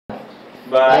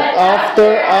But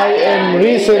after I am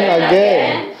risen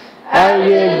again, I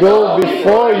will go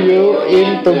before you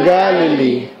into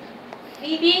Galilee.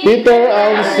 Peter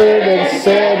answered and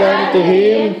said unto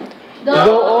him,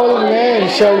 Though all men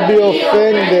shall be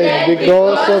offended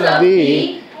because of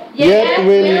thee, yet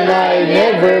will I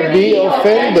never be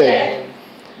offended.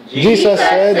 Jesus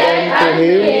said unto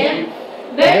him,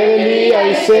 Verily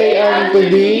I say unto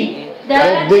thee,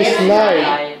 that this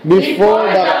night,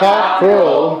 before the cock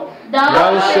crow,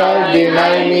 thou shalt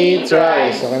deny me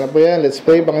thrice. Okay na po yan. Let's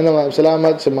pray. Panginoon,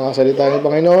 salamat sa mga salita ng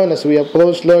Panginoon. As we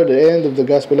approach, Lord, the end of the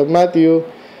Gospel of Matthew,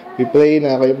 we pray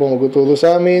na kayo po magtuturo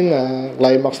sa amin.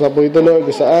 Climax na po ito, Lord,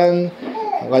 kung saan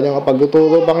ang kanyang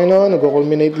pagtuturo, Panginoon,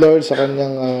 nag-culminate, Lord, sa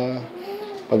kanyang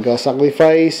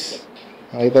pag-sacrifice.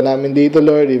 Nakita namin dito,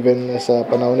 Lord, even sa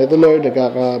panahon nito, Lord,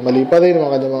 nagkakamali pa rin ang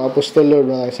kanyang mga apostol, Lord,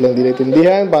 na silang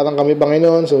dinatindihan. Parang kami,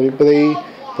 Panginoon. So we pray,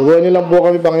 turuan niyo lang po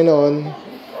kami, Panginoon,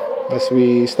 as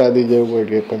we study your word,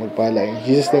 kayo po magpala. In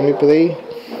Jesus' name we pray.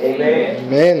 Amen.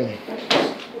 Amen.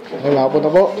 Ay,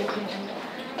 makapunta po.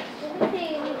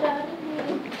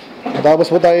 Tapos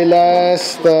po tayo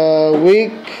last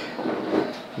week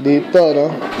dito, no?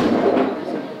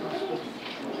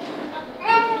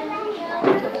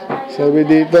 Sabi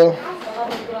dito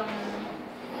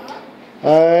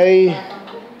ay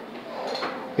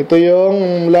ito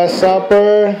yung Last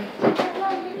Supper.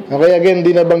 Okay, again,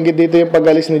 di nabanggit dito yung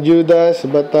pag-alis ni Judas,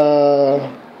 but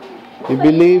we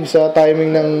believe sa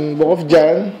timing ng Book of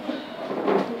John,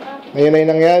 ngayon ay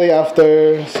nangyari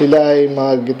after sila ay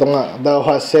ito nga, thou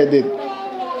hast said it.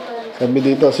 Sabi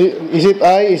dito, is it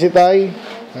I? Is it I?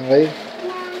 Okay.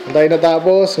 Tayo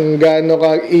natapos, kung gaano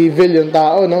ka-evil yung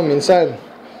tao, no? Minsan.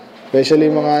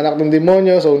 Especially mga anak ng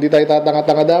demonyo, so hindi tayo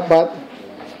tatanga-tanga dapat.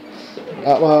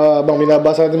 Habang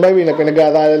binabasa natin Bible, na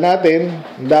pinag-aaralan natin,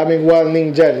 ang daming warning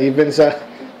dyan, even sa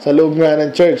loob nga ng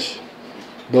church.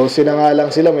 12 na nga lang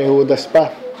sila, may Judas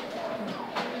pa.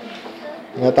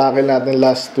 Natakil natin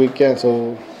last week yan,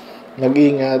 so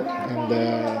nag-ingat and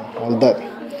all that.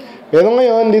 Pero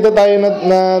ngayon, dito tayo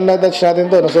na-touch natin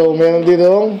to, no? So meron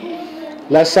dito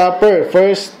Last Supper,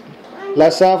 first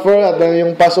Last Supper, at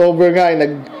yung Passover nga ay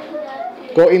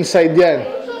nag-coincide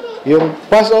yan. Yung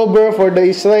Passover for the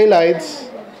Israelites,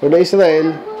 for the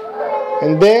Israel,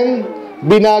 and then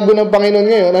binago ng Panginoon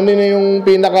ngayon. Ano na yung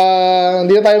pinaka,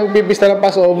 hindi na tayo magpipista ng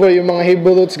Passover, yung mga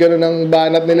Hebrew roots, gano'n ang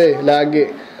banat nila lagi.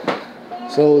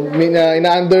 So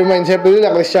ina-undermine siyempre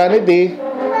nila Christianity,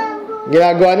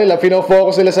 ginagawa nila,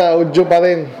 pinofocus nila sa Udyo pa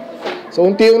rin. So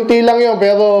unti-unti lang yun,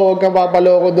 pero huwag kang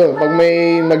papaloko doon. Pag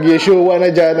may mag-Yeshua na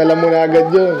dyan, alam mo na agad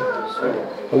yun.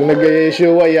 Pag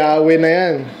nag-Yeshua, Yahweh na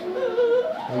yan.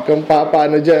 Huwag kang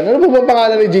paano dyan. Ano ba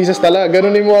pangalan ni Jesus talaga?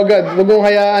 Ganunin mo agad. Huwag mong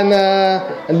hayaan na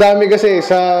ang dami kasi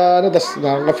sa tas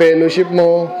nakaka-fellowship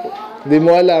mo. Hindi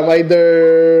mo alam. Either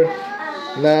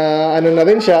na na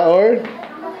rin siya or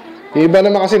yung iba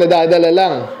naman kasi nadadala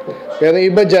lang. Pero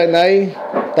yung iba dyan ay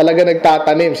talaga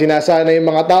nagtatanim. Sinasana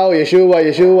yung mga tao. Yeshua,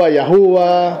 Yeshua,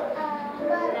 Yahuwah,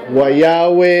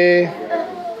 Yahweh.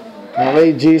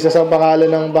 Okay, Jesus ang pangalan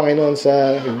ng Panginoon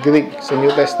sa Greek, sa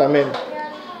New Testament.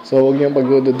 So, huwag niyong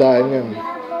pagdududaan yun.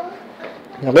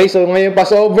 Okay, so ngayon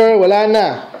Passover, wala na.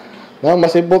 No,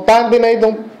 mas importante na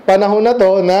itong panahon na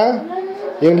to na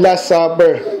yung Last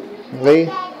Supper. Okay?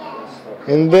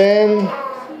 And then,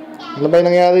 ano ba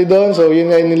yung nangyari doon? So,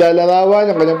 yun ay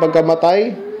nilalarawan, yung kanyang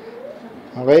pagkamatay.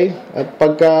 Okay? At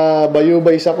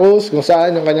pagkabayubay sa krus, kung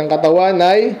saan yung kanyang katawan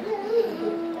ay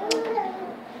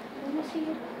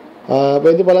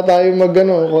pwede pala tayo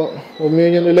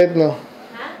communion ulit, no?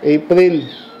 April.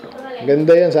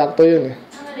 Ganda yan, sakto yun eh.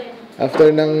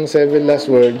 After ng 7 last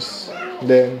words,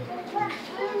 then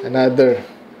another.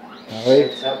 Okay?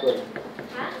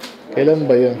 Kailan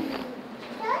ba yun?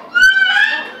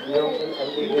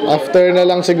 After na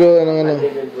lang siguro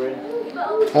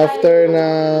after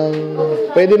ng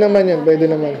pwede naman yun, pwede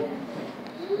naman.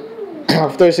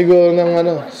 After siguro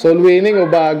ng soul winning o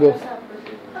bago.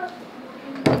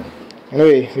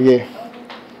 Anyway, sige.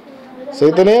 So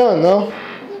ito na yun, no?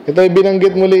 Ito ay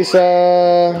binanggit muli sa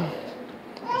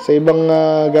ibang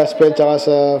gospel tsaka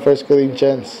sa 1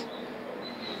 Corinthians.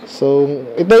 So,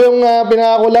 ito yung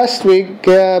pinaka ko last week,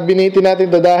 kaya biniti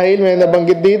natin ito dahil may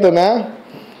nabanggit dito na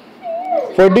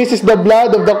for this is the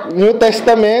blood of the New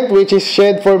Testament which is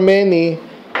shed for many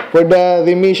for the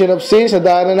remission of sins.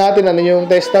 Nadaanan natin ano yung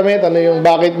Testament, ano yung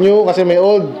bakit new, kasi may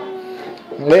old.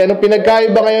 Okay, anong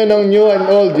pinagkaiba ngayon ng new and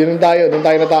old? Doon tayo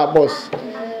natapos.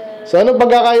 So, ano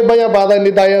pagkakaiba niya para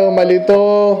hindi tayo malito?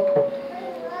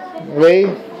 Okay?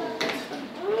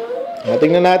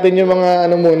 Tingnan natin yung mga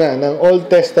muna, ng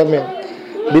Old Testament.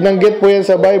 Binanggit po yan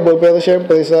sa Bible, pero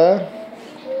syempre sa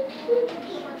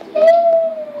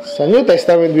sa New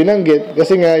Testament binanggit.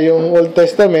 Kasi nga, yung Old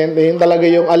Testament, yun talaga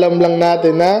yung alam lang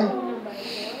natin na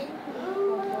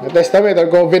Testament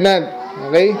or Covenant.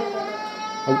 Okay?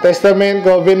 Old Testament,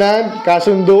 Covenant,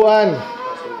 kasunduan.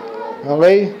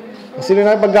 Okay? Sino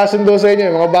na pagkasundo sa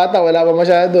inyo? Yung mga bata, wala pa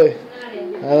masyado eh.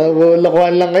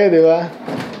 Lokohan lang kayo, di ba?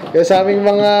 Kaya sa aming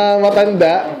mga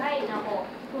matanda,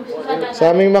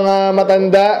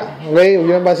 okay, huwag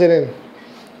nyo nang pansinin.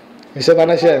 May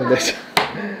satanas yan.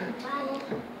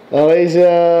 Okay,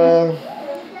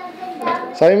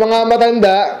 sa aming mga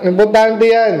matanda, importante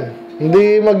yan.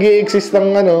 Hindi mag-i-exist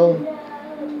ng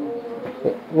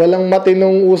walang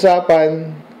matinong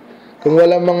usapan kung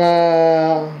walang mga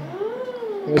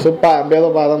sumpa, pero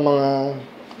parang mga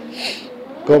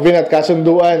covenant,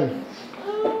 kasunduan.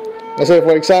 Kasi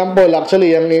for example,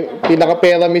 actually, yung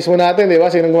pinaka-pera mismo natin, di ba?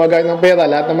 Sinong gumagamit ng pera?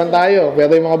 Lahat naman tayo,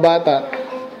 pero yung mga bata.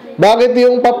 Bakit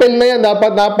yung papel na yan?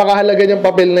 Dapat napakahalaga yung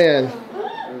papel na yan.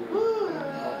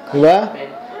 Di ba?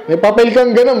 May papel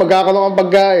kang ganun, magkakaroon kang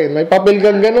pagkain. May papel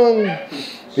kang ganun,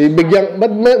 bibigyan.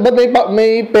 Ba't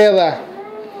may pera?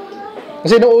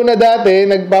 Kasi noong una dati,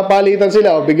 nagpapalitan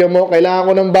sila. O, bigyan mo, kailangan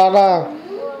ko ng baka.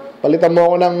 Palitan mo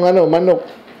ako ng manok.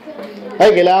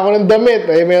 Ay, kailangan ko ng damit.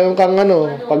 Ay, meron kang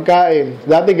pagkain.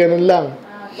 Dati ganun lang.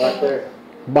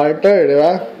 Barter, di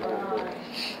ba?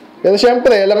 Pero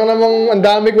syempre, alam nga namang ang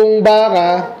dami kong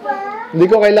baka, hindi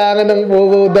ko kailangan ng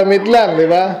puro damit lang, di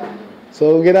ba?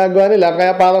 So, ginagawa nila,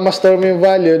 kaya para ma-store mo yung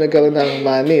value, nagkaroon ng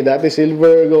money. Dati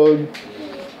silver, gold,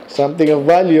 something of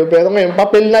value. Pero ngayon,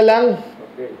 papel na lang.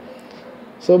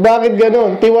 So, bakit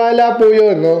ganun? Tiwala po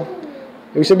yun, no?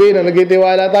 Ibig sabihin,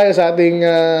 nagtitiwala tayo sa ating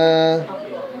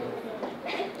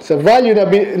sa value na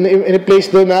in-place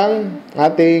doon ng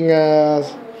ating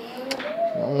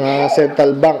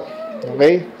central bank.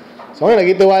 Okay? So, ngayon,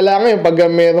 nagtitiwala ngayon, pag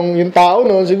merong yung tao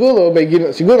noon, siguro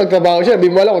nagtrabaho siya, di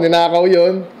mo alam kung ninakaw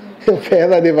yun, yung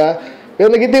pera, di ba?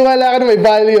 Pero nagtitiwala ka na may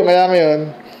value, kaya ngayon,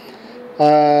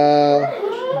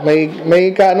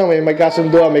 may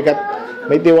kasunduan,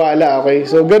 may tiwala, okay?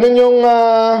 So, ganun yung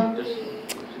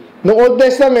nung Old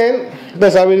Testament,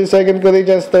 sabi din 2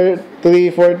 Corinthians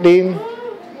 3:14,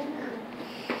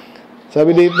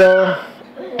 sabi dito,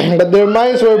 but their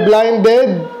minds were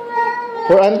blinded,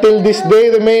 for until this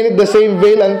day remained the same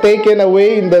veil untaken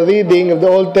away in the reading of the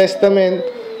Old Testament,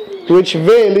 which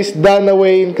veil is done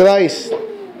away in Christ.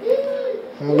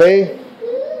 Okay?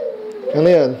 Ano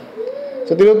yun?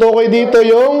 So, tinutukoy dito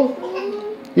yung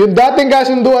dating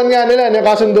kasunduan nga nila. Yung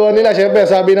kasunduan nila, syempre,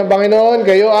 sabi ng Panginoon,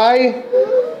 kayo ay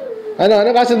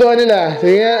ano kasunduan nila?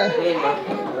 Sige nga.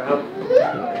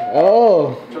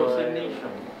 Oo.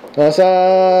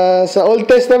 Sa Old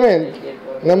Testament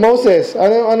na Moses,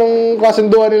 anong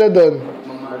kasunduan nila doon?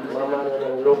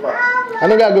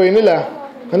 Ano gagawin nila?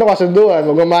 Ano kasunduan?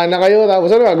 Magmamana kayo,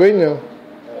 tapos ano gagawin nyo?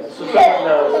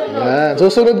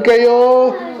 Susunod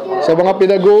kayo sa mga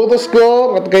pinag-uutos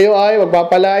ko, at kayo ay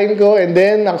magpapalain ko, and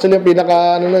then actually yung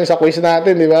pinaka sa quiz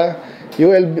natin, di ba?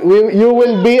 You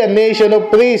will be a nation of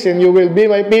priests, and you will be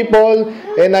my people,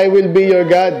 and I will be your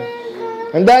God.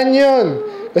 Handaan yun.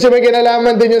 Kasi may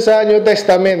kinalaman din yun sa New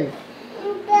Testament.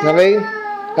 Okay?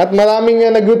 At maraming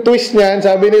nag-twist niyan,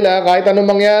 sabi nila, kahit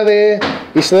anong mangyari,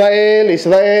 Israel,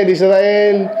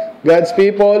 God's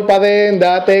people pa rin,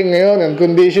 dati, ngayon,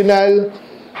 unconditional.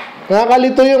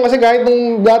 Nakakalito yun kasi kahit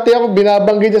nung dati ako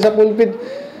binabanggit niya sa pulpit,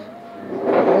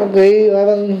 okay,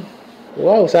 parang,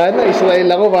 wow, sana Israel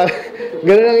ako.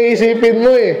 Ganun ang iisipin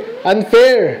mo eh.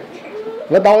 Unfair.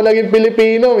 Ba't ako naging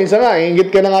Pilipino? Minsan nga,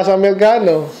 ingit ka na nga sa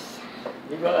Amerikano.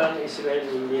 Di ba ang Israel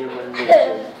hindi naman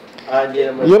hindi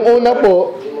naman yung una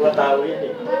po, yung mga tao yan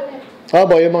eh.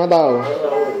 Yung mga tao.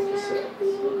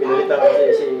 Pinalitan kasi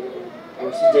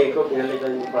si Jacob,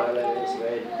 pinalitan yung pangalan ng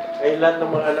Israel. Ay lahat ng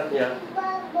mga anak niya,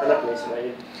 anak ng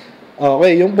Israel.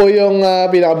 Okay, yun po yung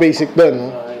pinaka-basic doon.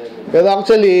 No? Pero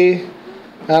actually,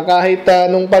 kahit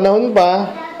nung panahon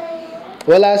pa,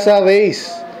 wala sa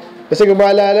race. Kasi kung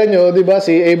maalala nyo, di ba,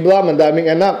 si Abraham, ang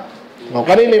daming anak.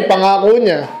 Kanina yung pangako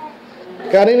niya.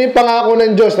 Kanina yung pangako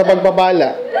ng Diyos na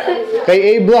pagpapala.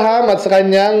 Kay Abraham at sa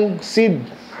kanyang seed.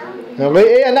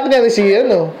 Okay, anak niya si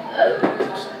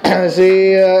si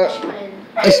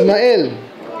Ismael.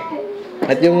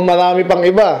 At yung marami pang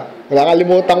iba.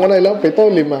 Nakalimutan ko na ilang, 7,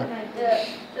 5,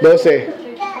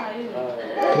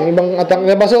 12. Yung ibang atak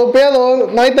niya pa. So, pero,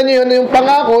 nakita niyo yun, yung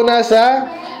pangako nasa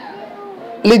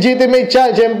legitimate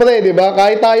child, syempre, di ba?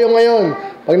 Kahit tayo ngayon,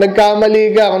 pag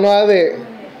nagkamali ka, kunwari,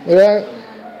 di ba?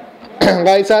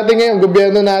 Kahit sa atin ngayon,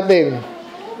 gobyerno natin.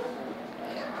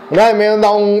 Mayroon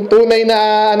akong tunay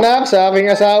na anak sa aking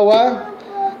asawa,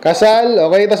 kasal,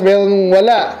 okay, tapos meron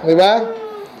wala, di ba?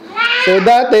 So,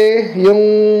 dati, yung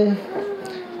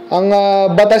ang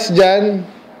batas dyan.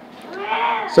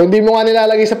 So, hindi mo nga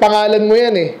nilalagay sa pangalan mo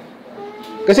yan eh.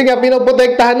 Kasi nga,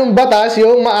 pinoprotektahan ng batas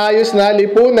yung maayos na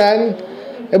lipunan.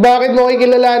 Eh, bakit mo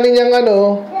kikilalanin yung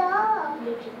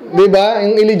diba?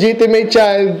 Yung illegitimate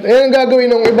child. Eh, ang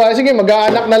gagawin ng iba? Sige,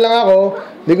 mag-aanak na lang ako.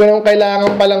 Hindi ko naman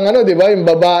kailangan palang diba? Yung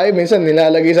babae, minsan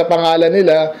nilalagay sa pangalan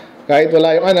nila kahit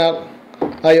wala yung anak,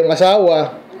 yung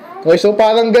asawa. Okay, so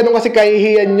parang ganun kasi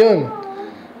kahihiyan yun.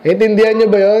 Intindihan nyo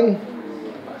ba yun?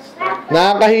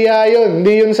 Nakakahiya yun.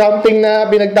 Hindi yun something na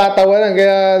pinagtatawanan.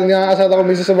 Kaya nakakasat ako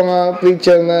minsan sa mga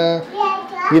preacher na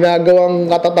ginagawang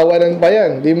katatawanan pa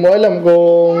yan. Hindi mo alam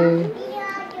kung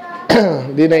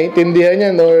hindi naiintindihan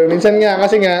yan. Or minsan nga,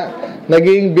 kasi nga,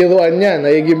 naging biruan yan.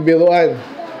 Nagiging biruan.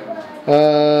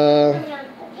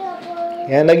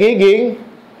 Yan, nagiging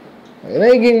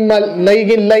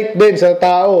light din sa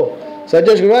tao. Sa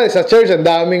church, ang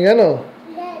daming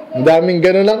ang daming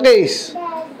ganun ng case.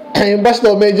 Yung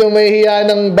pastor, medyo may hiya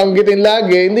ng banggitin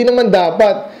lagi, hindi naman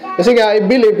dapat. Kasi nga, I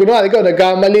believe, kunwari ikaw,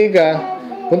 nagkamali ka,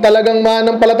 kung talagang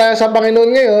manampalataya sa Panginoon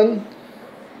ngayon,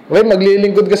 okay,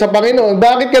 maglilingkod ka sa Panginoon,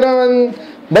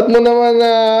 ba't mo naman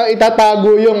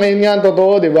itatago yung ngayon nga ang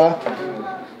totoo, di ba?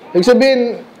 Ibig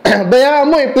sabihin, bayaan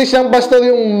mo please ng pastor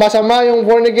yung masama, yung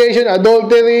fornication,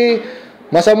 adultery,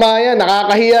 masama yan,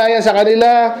 nakakahiya yan sa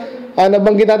kanila.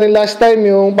 Nabanggit natin last time,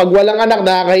 yung pag walang anak,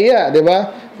 nakakahiya, di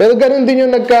ba? Pero ganun din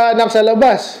yung nagkaanak sa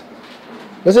labas.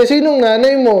 Kasi sinong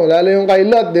nanay mo? Lalo yung kay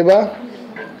Lot, di ba?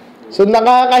 So,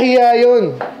 nakakahiya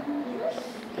yun.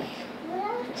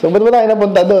 So, ba't ba tayo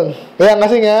napunta doon? Kaya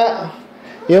kasi nga,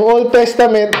 yung Old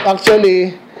Testament,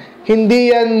 actually, hindi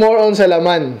yan more on sa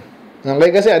laman. Okay,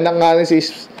 kasi anak nga rin si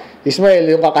Ismael,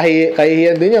 yung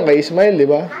kahihiyan din yun kay Ismael, di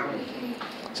ba?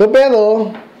 So, pero,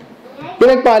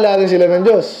 pinagpala rin sila ng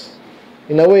Diyos.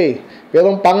 In a way. Pero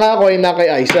ang pangako ay na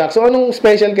kay Isaac. So, anong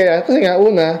special kaya? Kasi nga,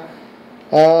 una,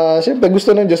 siyempre,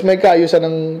 gusto ng Diyos may kaayusan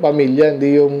ng pamilya.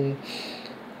 Hindi yung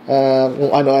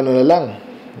kung ano-ano na lang.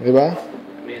 Di ba?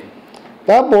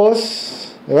 Tapos,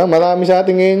 di ba, marami sa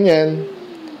ating ngayon yan,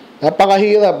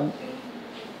 napakahirap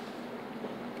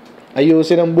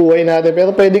ayusin ang buhay natin.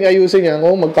 Pero pwedeng ayusin yan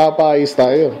kung magpapaayos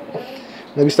tayo.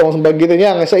 Na gusto kong banggitin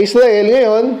yan. Sa Israel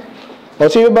ngayon,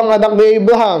 sino bang anak ni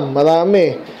Abraham?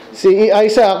 Marami. Si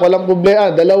Isaac, walang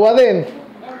problema. Dalawa rin.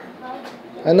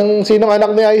 Sinong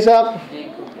anak ni Isaac?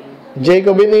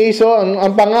 Jacob and Esau.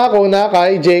 Ang pangako na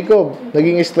kay Jacob,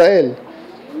 naging Israel.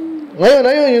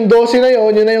 Ngayon, yung 12 na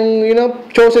yun na yung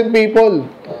chosen people.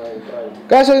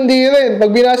 Kaso hindi rin.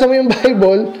 Pag binasa mo yung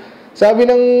Bible, sabi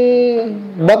ng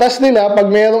batas nila, pag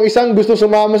mayroong isang gusto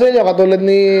sumama sa inyo, katulad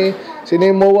ni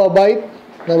Moabite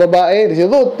na babae, si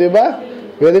Ruth, diba?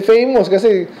 Very famous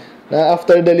kasi na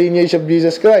after the lineage of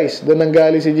Jesus Christ, doon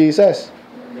nanggaling si Jesus.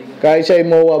 Kahit siya ay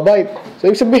Moabite. So,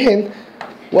 ibig sabihin,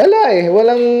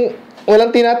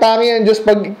 walang tinatangi ang Diyos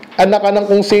pag anak ka ng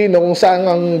kung sino, kung saan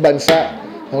ang bansa.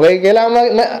 Okay?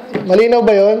 Kailangan malinaw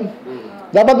ba yun?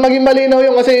 Dapat maging malinaw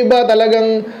yun kasi iba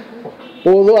talagang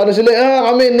puro sila,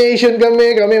 kami nation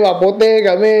kami maputi,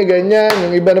 kami ganyan.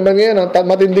 Yung iba naman ngayon,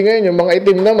 matindi ngayon, yung mga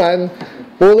itim naman,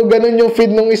 puro ganun yung feed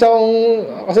nung isang,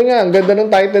 kasi nga, ang ganda ng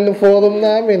title ng forum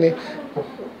namin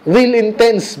Real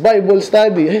Intense Bible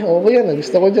Study. Okay yan,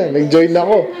 gusto ko dyan. Nag-join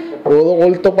ako. Puro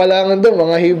kulto pa lang doon,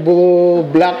 mga Hebrew,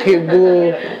 Black Hebrew.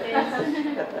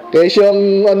 Kaya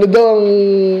siyang, ang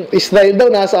Israel daw,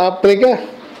 nasa Africa.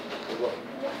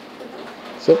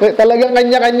 So, talagang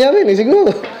kanya-kanya rin,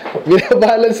 siguro.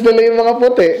 Binabalance nila yung mga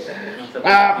puti.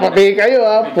 Puti kayo,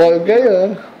 Paul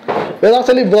kayo. Pero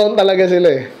actually, brown talaga sila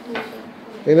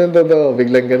Yun ang totoo,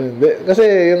 biglang ganun. Kasi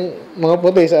yung mga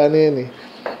puti sa yan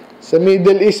sa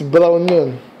Middle East, brown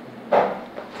yun.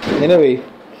 Anyway,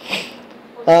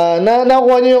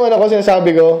 nakuha nyo yung ko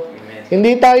sinasabi ko.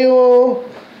 Hindi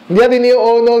natin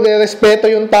i-honor, respeto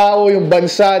yung tao, yung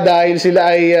bansa, dahil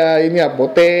sila ay, yun nga,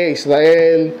 puti,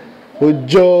 Israel,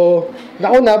 Hudyo.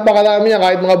 Napakarami niya,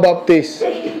 kahit mga Baptist.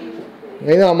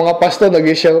 Ngayon nga, mga pastor,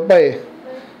 nag-share pa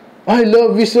I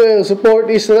love Israel, support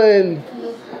Israel.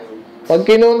 Pag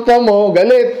kinunta mo,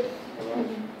 galit.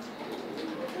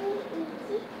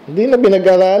 Hindi na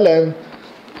pinag-aralan.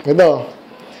 Ito.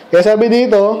 Kaya sabi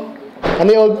dito,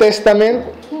 Old Testament?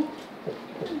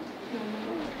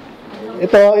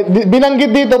 Ito,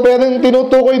 binanggit dito, pero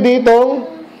tinutukoy dito,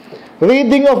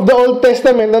 reading of the Old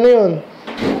Testament, ano yun?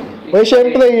 Well,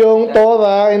 syempre, yung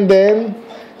Torah, and then,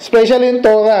 especially yung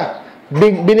Torah,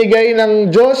 binigay ng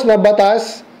Diyos na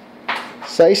batas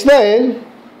sa Israel,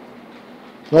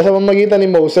 nasa pamamagitan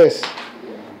ni Moses.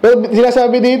 Pero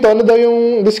sinasabi dito, ano daw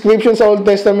yung description sa Old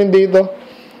Testament dito?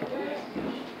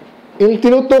 Yung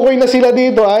tinutukoy na sila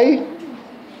dito ay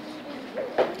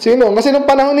Sino? Kasi nung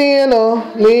panahon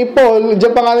ni Paul,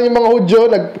 diyan pa nga yung mga Hudyo,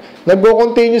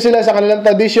 nag-continue sila sa kanilang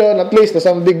tradition, at least to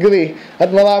some degree. At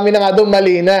marami na nga doon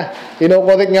mali na.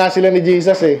 Ino-correct nga sila ni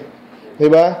Jesus eh.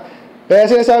 Diba? Kaya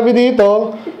sinasabi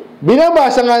dito,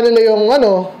 binabasa nga nila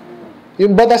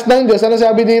yung batas ng Diyos. Ano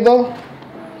sabi dito?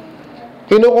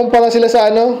 Kinukumpara sila sa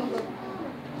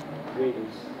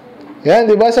Yan,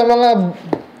 diba? Sa mga,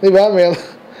 diba?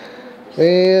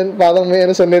 Parang may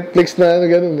sa Netflix na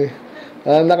ganun eh.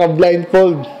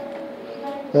 Naka-blindfold.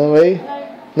 Okay?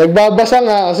 Nagbabasa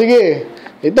nga. Sige.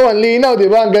 Ito, ang linaw, di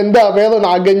ba? Ang ganda. Pero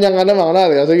nakaganyan ka naman.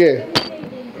 Sige.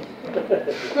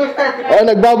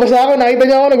 Nagbabasa ako. Nakita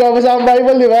niyo ako, nagbabasa ang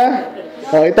Bible, di ba?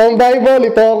 Ito ang Bible.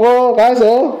 Ito ako. Kaso,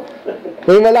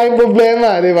 may malaking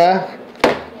problema, di ba?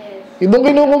 Doon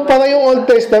kinukumpara yung Old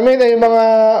Testament ay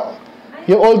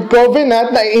yung Old Covenant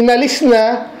na inalis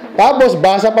na. Tapos,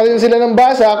 basa pa rin sila ng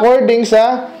basa according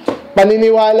sa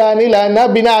paniniwala nila na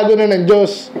binago na ng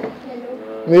Diyos.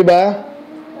 Diba?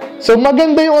 So,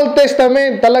 maganda yung Old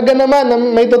Testament. Talaga naman,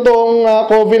 may totoong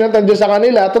covenant ng Diyos sa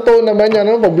kanila. Totoo naman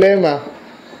yan. Ano problema?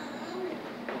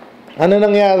 Ano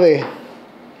nangyari?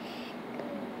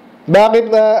 Bakit,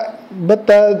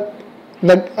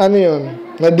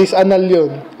 na-disanal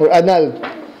yun? Or anal?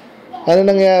 Ano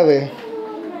nangyari?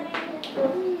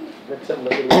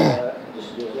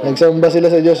 Nagsamba sila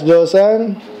sa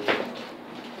Diyos-Diyosan.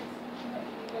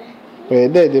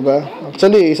 Pwede, di ba?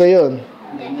 Actually, isa yun.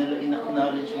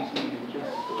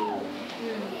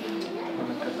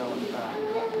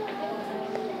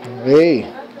 Okay.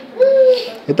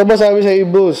 Ito ba sabi sa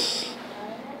Hebrews?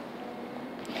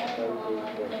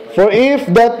 For if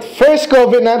that first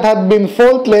covenant had been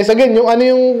faultless, again,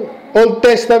 yung Old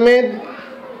Testament,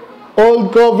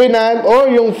 Old Covenant, or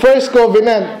yung First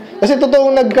Covenant. Kasi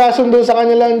totoong nagkasundo sa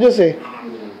kanila ang Diyos eh.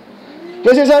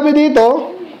 Kasi sabi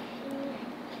dito,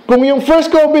 kung yung First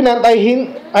Covenant ay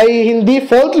hindi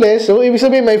faultless, so ibig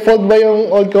sabihin may fault ba yung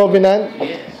Old Covenant?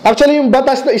 Actually, yung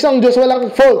batas na isang Diyos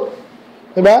walang fault.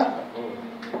 Diba?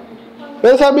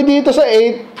 Pero sabi dito sa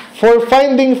 8, for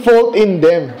finding fault in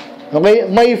them. Okay?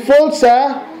 May fault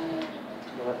sa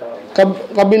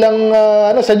kabilang,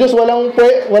 sa Diyos walang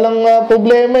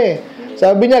problema eh.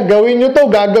 Sabi niya, gawin nyo to,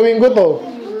 gagawin ko to.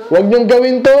 Huwag nyo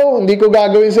gawin to, hindi ko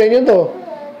gagawin sa inyo to.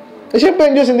 Eh,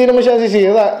 syempre, yung Diyos hindi naman siya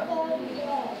sisira.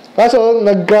 Kaso,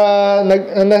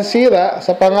 nasira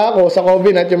sa pangako, sa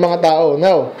covenant yung mga tao.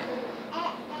 Now,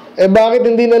 bakit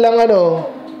hindi na lang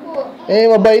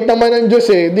mabait naman ang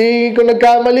Diyos eh. Di kung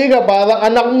nagkamali ka, parang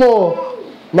anak mo,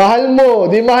 mahal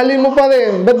mo, di mahalin mo pa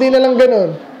rin. Ba't di na lang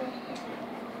ganun?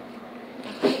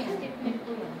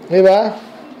 Diba?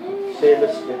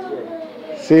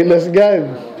 Zealous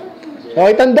God.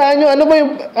 Okay, tandaan nyo, ano ba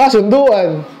yung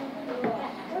sunduan?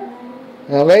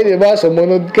 Okay, diba?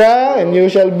 Sumunod ka, and you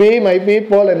shall be my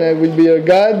people, and I will be your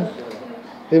God.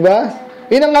 Diba?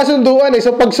 Yun ang kasunduan eh.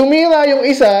 So, pag sumira yung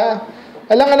isa,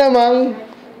 alam ka namang,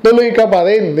 tuloy ka pa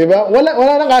rin. Diba? Wala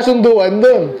nang kasunduan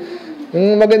dun.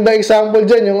 Yung magandang example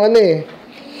dyan, yung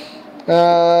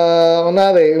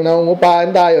kunwari,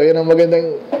 nangungupahan tayo, yun ang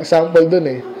magandang example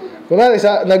dun eh. Kunwari,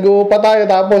 nag-uupa tayo,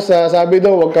 tapos sabi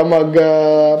daw, huwag ka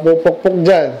magpupukpuk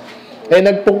dyan.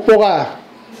 Nagpukpuk ka.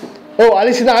 Oh,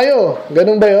 alis na kayo.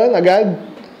 Ganun ba yun? Agad?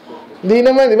 Hindi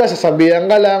naman, di ba? Sasabihan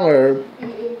ka lang or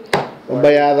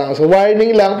bayaran. So,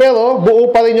 warning lang. Pero, buo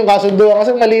pa rin yung kasunduan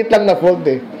kasi maliit lang na fault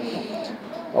eh.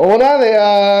 O kunwari,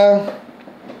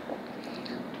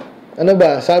 ano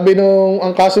ba? Sabi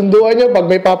ang kasunduan nyo, pag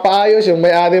may papaayos, yung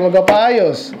may-ari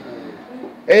magpapaayos.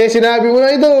 Sinabi mo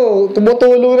na ito,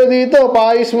 tumutulo na dito,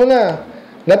 paayos mo na.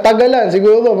 Natagalan,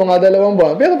 siguro, mga 2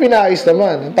 buwan. Pero pinaayos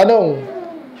naman. Ang tanong,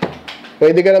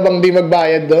 pwede ka na bang di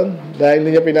magbayad doon? Dahil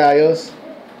hindi niya pinayos?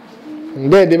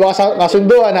 Hindi, di ba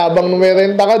kasunduan, habang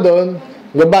numerenta ka doon,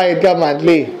 magbayad ka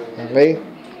monthly. Okay?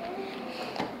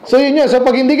 So yun yun. So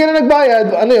pag hindi ka na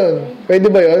nagbayad, ano yun? Pwede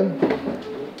ba yun?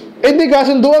 Hindi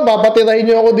kasunduan, papatirahin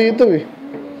niyo ako dito eh.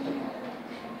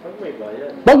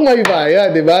 Pag may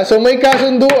bayad, di ba? So may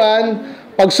kasunduan,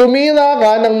 pag sumira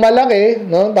ka ng malaki,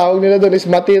 no? Tawag nila doon is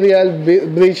material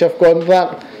breach of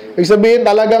contract. Ibig sabihin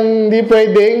talagang hindi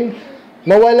pwedeng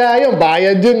mawala yun.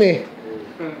 Bayad yun eh.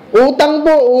 Utang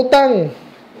po, utang.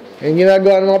 Yung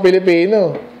ginagawa ng mga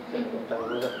Pilipino.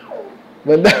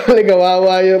 Banda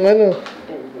kawawa yung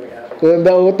kung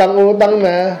utang-utang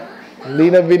na,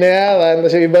 hindi na binayaran,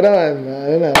 kasi iba naman.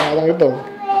 Parang ito.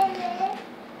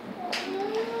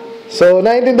 So,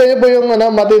 naintindihan niyo po yung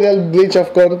material breach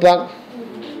of contract.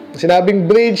 Sinabing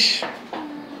breach,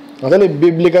 actually,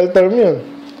 biblical term yun.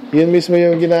 Yun mismo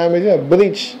yung ginamit niya,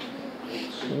 breach.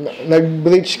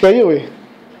 Nag-breach kayo eh.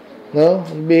 No?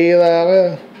 Bihira ka.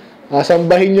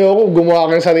 Sambahin niyo ako, gumawa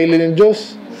kayo ng sarili ng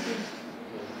Diyos.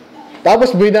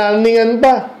 Tapos binaningan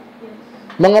pa.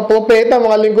 Mga propeta,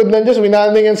 mga lingkod ng Diyos,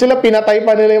 binaningan sila, pinatay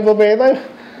pa nila yung propeta.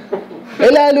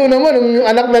 Lalo naman, yung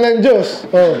anak na ng Diyos.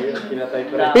 Oh.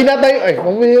 Pinatay, ay,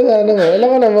 pambihira naman. Alam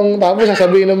ko namang, tapos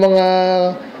sasabihin ng mga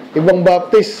ibang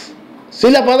baptist,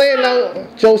 sila pa rin ang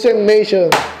chosen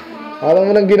nation. Alam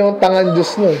mo nang ginawang tangan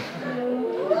Diyos nun.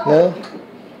 No?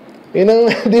 Yun ang,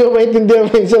 di mo maintindihan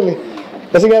minsan eh.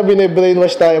 Kasi nga,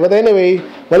 bine-brainwash tayo. But anyway,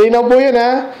 malinaw po yun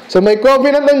ha. So, may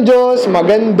covenant ng Diyos,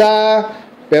 maganda,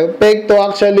 perfecto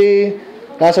actually.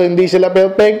 Kaso hindi sila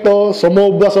perfecto,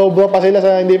 sumobra-sobra pa sila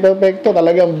sa hindi perfecto.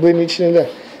 Talagang breach nila.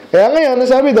 Kaya ngayon, ano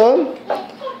sabi doon?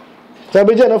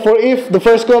 Sabi dyan, for if the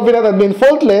first covenant had been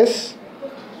faultless,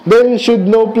 then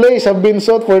should no place have been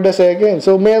sought for the second.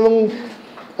 So, merong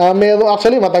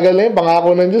actually, matagal na yung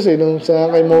pangako ng Diyos eh. Nung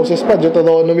sa kay Moses pa,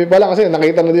 Deuteronomy pa lang. Kasi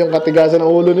nakita na din yung katigasan ng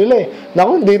ulo nila eh.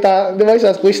 Naku, di ba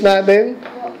sa quiz natin?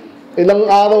 Ilang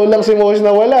araw lang si Moses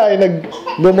na wala eh.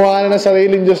 Gumawa na ng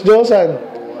sariling Diyos-Diyosan.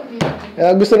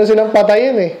 Gusto na silang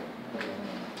patayin eh.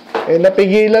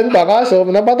 Napigilan pa. Kaso,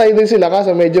 napatay din sila.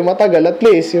 Kaso, medyo matagal. At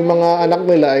least, yung mga anak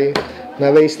nila ay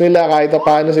na-raise nila kahit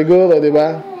paano siguro, di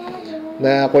ba?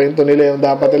 Na kwento nila yung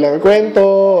dapat nilang kwento.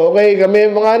 Okay,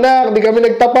 kami mga anak, di kami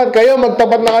nagtapat. Kayo,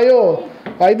 magtapat na kayo.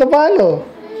 Kahit paano.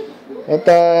 At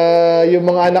yung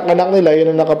mga anak-anak nila,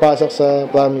 yun ang nakapasok sa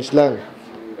promised land.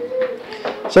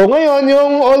 So ngayon,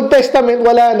 yung Old Testament,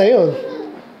 wala na yun.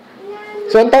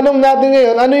 So ang tanong natin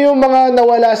ngayon, ano yung mga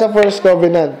nawala sa First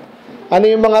Covenant? Ano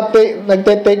yung mga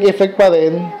nagte-take effect pa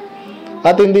rin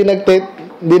at hindi na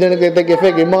nagte-take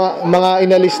effect? Yung mga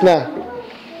inalis na.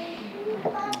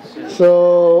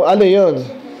 So, ano yun?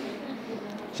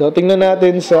 So, tingnan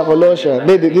natin sa Colossians.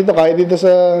 Dito kahit dito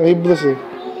sa Hebrews eh.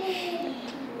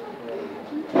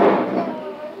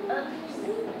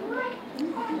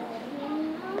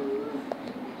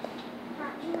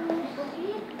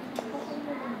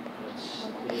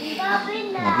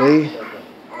 Okay.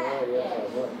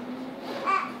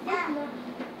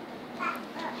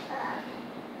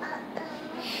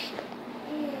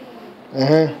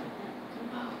 Aha.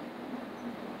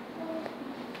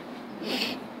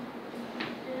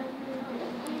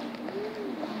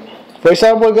 For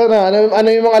example, ano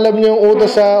yung mga alam niyo yung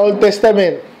utos sa Old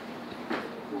Testament?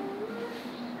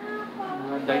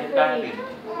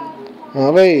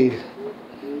 Okay.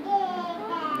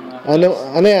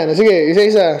 Ano yan? Sige,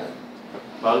 isa-isa.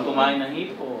 Bawal kumain ng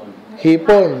hipon.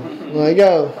 Hipon.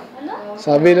 Ikaw.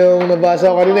 Sabi nung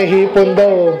nabasa ko kanina, hipon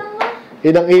daw.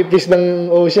 Yun ang ipis ng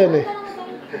ocean eh.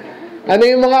 Ano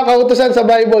yung mga kautusan sa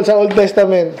Bible, sa Old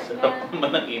Testament? Sa tapos naman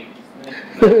ng ipis.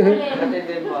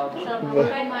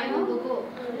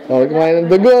 Oh, kumain ng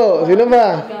dugo. Sino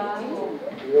ba?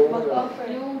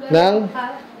 Nang?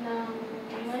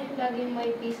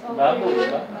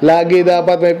 Lagi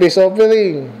dapat may peace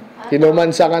offering.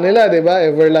 Kinumansa ka nila, di ba?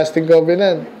 Everlasting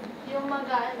covenant. Yung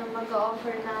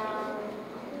mag-offer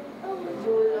ng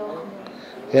dulo.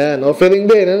 Yan, offering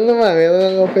din. Ano naman? Meron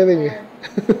ng offering eh.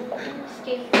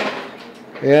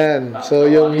 Yan. So,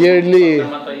 yung yearly. Pag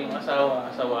namatay yung asawa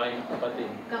yung kapatid.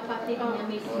 Kapatid niya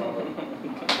mismo.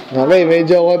 Okay,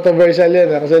 medyo controversial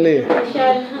yan actually.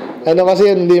 Ano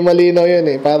kasi yun, hindi malinaw yun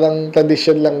eh. Parang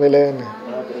tradition lang nila yun eh.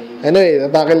 Anyway,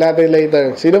 tatakil natin later.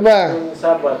 Sino ba?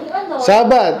 Sabat.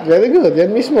 Sabat. Very good.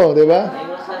 Yan mismo, di ba?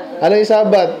 Ano yung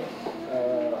Sabat?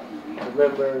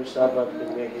 Remember Sabat and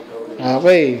make it holy.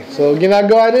 Okay. So,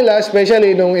 ginagawa nila,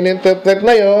 especially nung in-interpret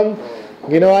na yon,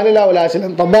 ginawa nila, wala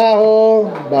silang trabaho,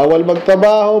 bawal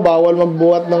magtrabaho, bawal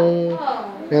magbuhat ng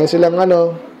yan silang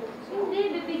ano.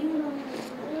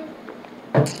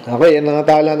 Okay, yan ang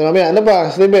natawala natin mamaya. Ano pa,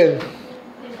 Steven?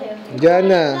 Diyan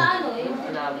na.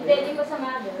 Depende pa sa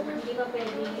mother, hindi pa pwede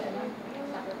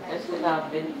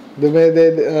sacrifice.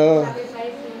 Dumedede,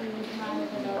 Sacrifice yung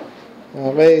mother.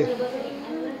 okay.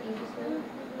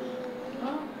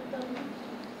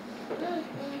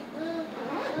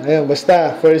 Ayun,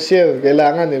 basta, first year,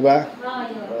 kailangan, di ba?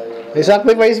 May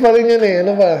sacrifice pa rin yun eh.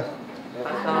 Ano pa?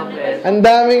 Ang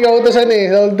daming kautosan eh,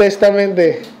 sa Old Testament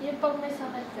eh. Yung pag may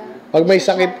sakit ka. Pag may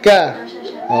sakit ka.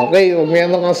 Okay, pag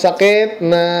meron kang sakit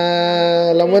na,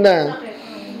 alam mo na.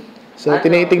 So,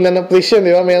 tinitingnan ng priest yun, di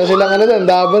ba? Meron silang ano doon,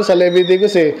 dabon sa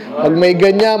Leviticus eh. Pag may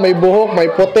ganya, may buhok, may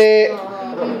puti.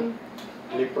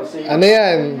 Ano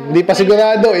yan? Hindi pa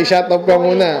sigurado, i-shut off ka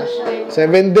muna.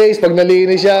 7 days, pag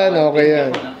nalinis yan, okay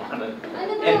yan.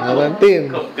 Quarantine.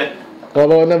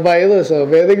 Coronavirus, oh,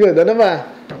 very good. Ano ba?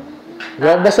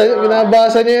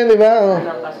 Binabasa niyo yan, di ba? Oh.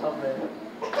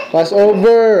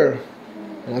 Passover.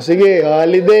 Oh, sige,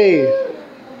 holiday.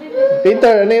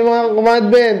 Peter, ano yung mga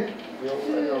commandment?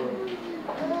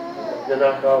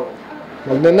 Nanakaw.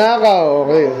 Magnanakaw,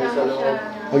 okay. Sa loob.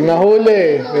 Pag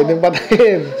nahuli, pwedeng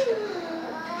patayin.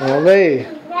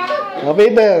 Okay. O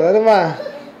Peter, ano ba?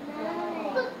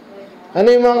 Ano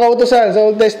yung mga kautusan sa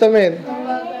Old Testament?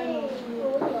 Nasaktan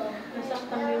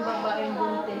mo yung babaeng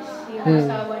buntis.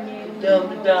 Yung asawa niya yung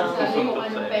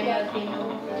penalty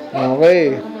mo.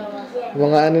 Okay.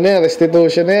 Mga ano na yan,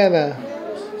 restitution na yan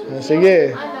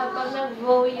sige. Pag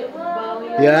nag-vow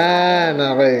Yan,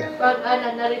 okay. pag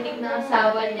narinig ng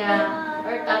asawa niya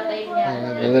or tatay niya,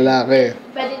 Ang lalaki.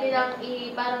 pwede nilang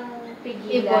parang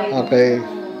pigilan. Okay.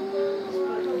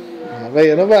 Okay,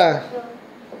 ano ba?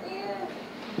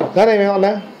 Nanay, meron ka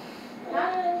na?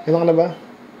 Meron ka na ba?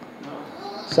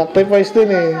 Sacrifice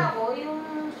din eh. Ako, yung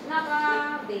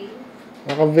naka-veil,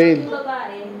 Naka-veil. yung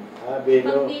babae,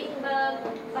 Bino.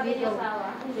 pag-sakit yung asawa,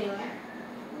 hindi.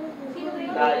 Sino ba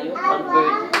yun? Tayo,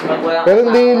 pag wala Pero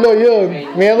hindi law yun.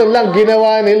 Meron lang,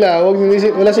 ginawa nila.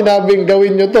 Wala sinabing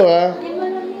gawin nyo to, ha?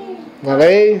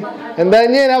 Okay? Tandaan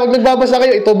nyo yan, ha? Pag nagbabasa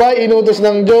kayo, ito ba inutos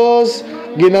ng Diyos?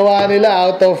 Ginawa nila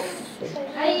out of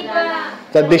Ay, iba.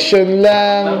 tradition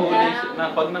lang.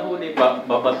 Pag nahuli,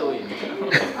 babatuin.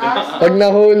 Pag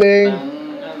nahuling.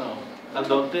 Ang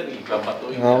adultery,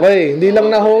 babatuin. Okay, hindi lang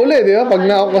nahuli, di ba? Pag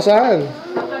naukasahan.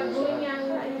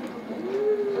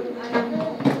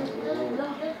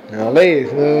 Okay,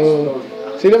 so,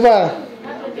 sino ba?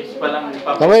 Is pa lang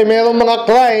Okay, merong mga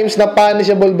crimes na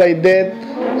punishable by death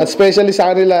at especially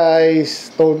sa kanila ay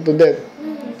stoned to death.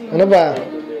 Ano ba?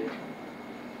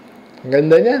 Ang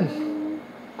ganda niyan.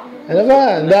 Ano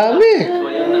ba? Ang dami.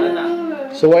 Soyang na anak.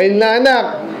 Suwail na anak.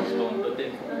 Stone to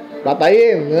death.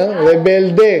 Patayin. No?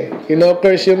 Rebelde.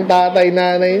 Kinokers yung tatay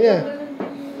nanay niya.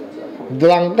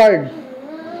 Drunkard.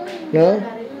 No?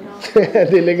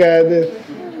 Delikado.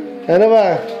 Ano ba?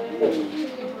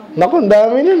 Naku, ang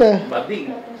dami nun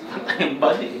Bading. Patayang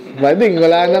bading. Bading,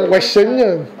 wala nang question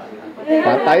yun.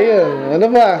 Patay yun. Ano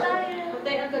ba?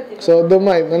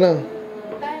 Sodomite, ano?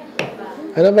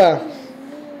 Ano ba?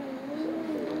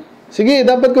 Sige,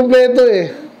 dapat kumpleto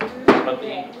eh. Pati.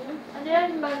 Ano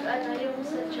yan, yung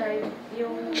sa tribe,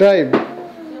 yung Tribe.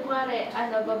 pare,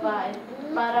 babae,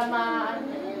 para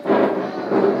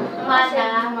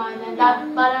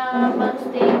para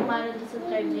mag-stay mana dun sa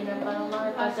tribe nila, para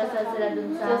makipagkasal sila dun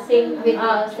sa same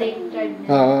tribe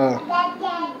nila.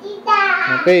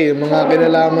 Okay, yung mga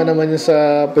kinalaman naman yun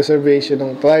sa preservation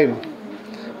ng tribe.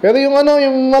 Pero yung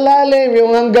yung malalim,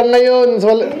 yung hanggang ngayon,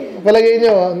 palagay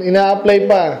nyo, ina-apply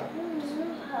pa.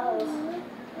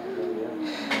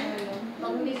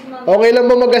 Okay lang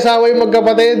ba mag-asawa yung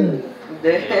magkapatid?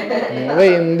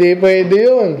 Okay, hindi pwede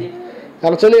yun.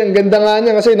 Actually, ang ganda nga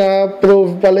niya kasi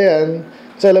na-prove pala yan.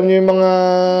 Kasi alam niyo yung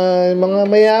mga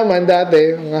mayaman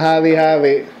dati, mga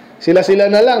hari-hari, sila-sila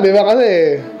na lang, di ba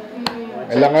kasi?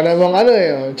 Kailangan namang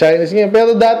Chinese nga.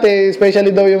 Pero dati,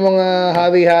 especially daw yung mga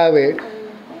hari-hari,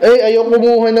 ayaw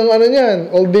kumuha ng niyan,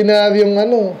 ordinaryong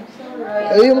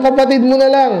yung kapatid mo na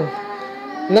lang.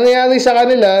 Nangyari sa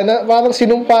kanila, na parang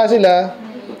sinumpa sila,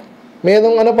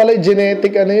 merong pala,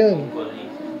 genetic yun.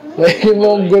 May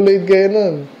mongoloid kayo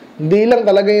nun. Hindi lang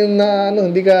talaga yung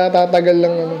hindi ka tatagal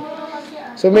lang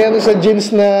So, meron sa genes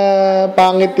na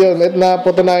pangit yun at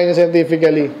naputunayan niya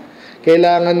scientifically.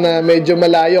 Kailangan na medyo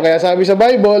malayo. Kaya sabi sa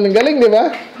Bible, ang galing, di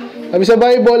ba? Sabi sa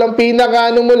Bible, ang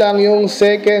pinaka mo lang, yung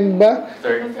second ba?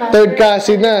 Third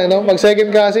cousin na, no? Pag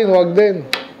second cousin, wag din.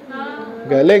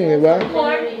 Galing, di ba?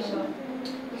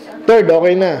 Third,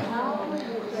 okay na.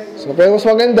 So, pero mas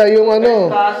maganda yung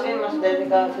Kasi, mas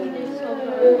delikado.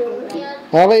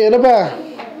 Okay, ano pa?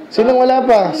 Sinong wala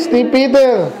pa? Steve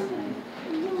Peter.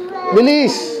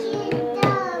 Bilis.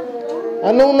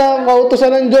 Anong nakautusan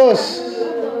ng Diyos?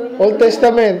 Old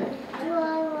Testament.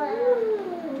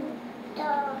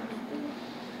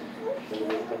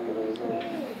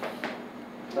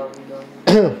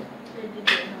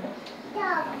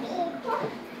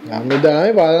 Dami-dami.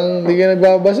 Parang hindi ka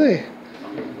nagbabasa eh.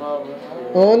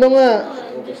 Ano nga?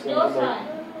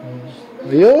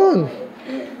 Ayun.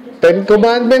 10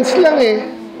 commandments lang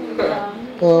eh.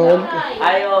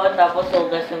 Ayaw, tapos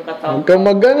hugas yung katawan. Huwag kang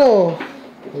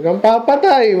huwag kang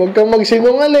papatay, huwag kang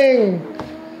magsinungaling.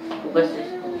 Hugas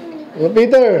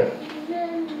Peter.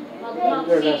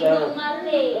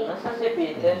 Nasa si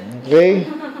Peter. Okay.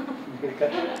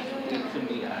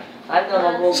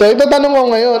 So ito tanong ko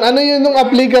ngayon, ano yun yung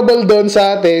applicable doon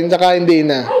sa atin, saka hindi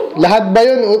na? Lahat ba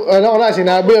yun,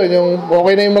 sinabi yun, yung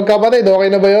okay na yung magkapatid, okay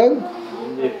na ba yun?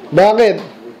 Bakit?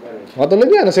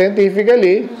 Katulad yan,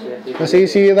 scientifically,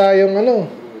 nasisira yung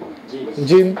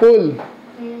gene pool.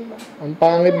 Ang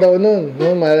pangit daw nun,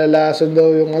 malalason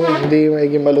daw yung hindi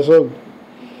magiging malusog.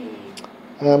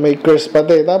 May curse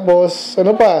pati. Tapos,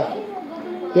 ano pa?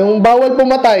 Yung bawal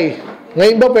pumatay.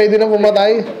 Ngayon ba pwede na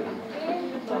pumatay?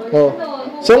 Oh.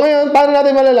 So ngayon, paano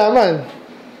natin malalaman?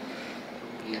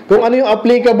 Kung ano yung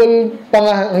applicable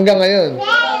hanggang ngayon.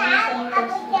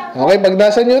 Okay, pag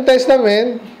nasa New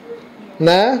Testament,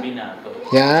 na? Binato.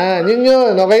 Yan,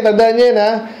 yun. Okay, tandaan nyo yun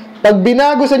ha. Pag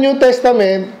binago sa New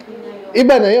Testament,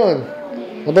 iba na yun.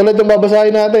 Katulad yung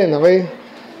babasahin natin, okay?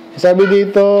 Sabi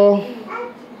dito,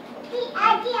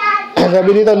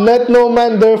 let no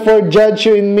man therefore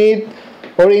judge you in meat,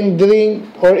 or in drink,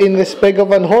 or in respect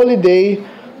of an holiday,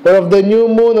 or of the new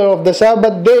moon, or of the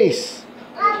Sabbath days.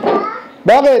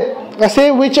 Bakit? Kasi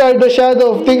which are the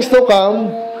shadow of things to come,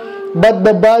 but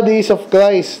the body is of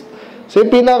Christ. So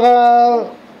yung pinaka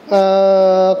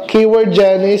keyword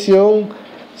dyan is yung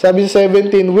sabi sa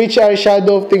 17, which are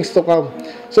shadow of things to come.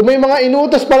 So may mga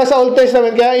inutos pala sa Old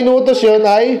Testament, kaya inutos yun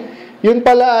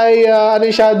pala ay ano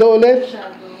yung shadow ulit?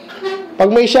 Pag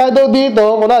may shadow dito,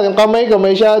 kunwari yung kamay ko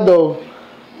may shadow.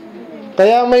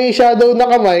 Kaya may shadow na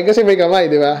kamay kasi may kamay,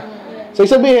 di ba? So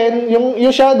sabihin,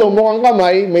 yung shadow mukhang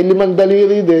kamay, may 5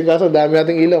 daliri din, kaso dami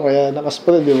nating ilaw, kaya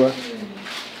nakaspread, di ba?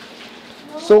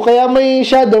 So, kaya may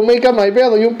shadow, may kamay,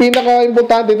 pero yung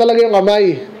pinaka-importante talaga yung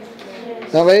kamay.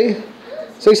 Okay?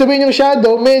 So, sabihin yung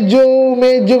shadow, medyo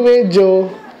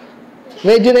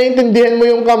naiintindihan mo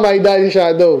yung kamay dahil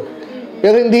shadow.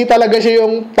 Pero hindi talaga siya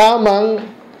yung tamang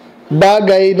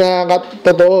bagay na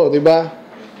totoo, di ba?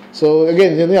 So,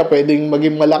 again, yun nga, pwedeng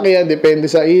maging malaki yan,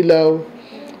 depende sa ilaw.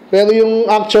 Pero yung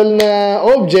actual na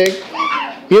object,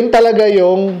 yun talaga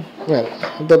yung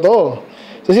totoo.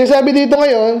 So, sinasabi dito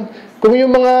ngayon, kung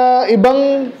yung mga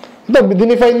ibang,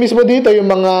 dinefine mismo dito, yung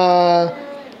mga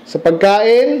sa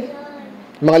pagkain,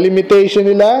 mga limitation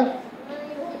nila,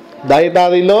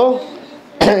 dietary law,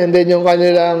 and then yung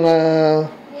kanilang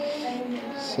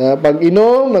sa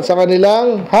pag-inom, at sa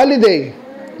kanilang holiday.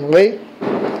 Okay?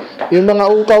 Yung mga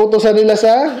ukautosan nila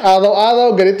sa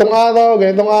araw-araw, ganito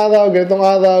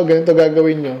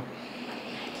gagawin nyo.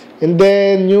 And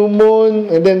then, new moon,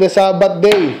 and then the Sabbath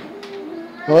day.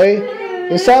 Okay?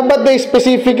 Yung Sabbath day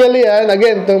specifically,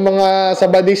 again, itong mga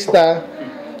Sabadista,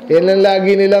 yan lang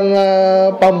lagi nilang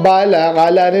pambala,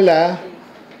 akala nila.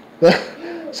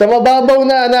 Sa mababaw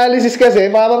na analysis kasi,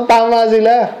 parang tama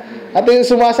sila. At yung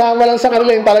sumasama lang sa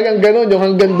kanila, yung talagang ganun, yung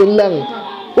hanggang dun lang.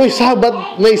 Uy,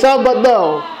 Sabbath, may Sabbath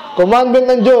daw. Commandment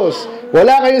ng Diyos.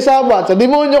 Wala kayong Sabbath, sa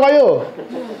demonyo kayo.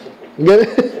 Ganun.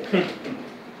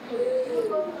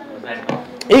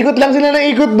 Ikot lang sila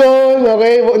ng ikot doon,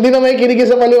 okay? Hindi na may kinigil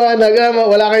sa paliwanag.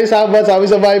 Wala kayong Sabbath, sabi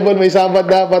sa Bible, may Sabbath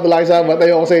dapat, wala kayong Sabbath,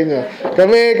 ayoko sa inyo.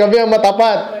 Kami ang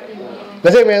matapat.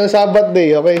 Kasi mayroong Sabbath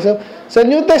day, okay? So, sa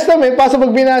New Testament, pag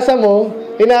binasa mo,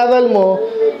 inaral mo,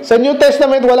 sa New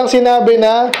Testament, walang sinabi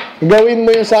na gawin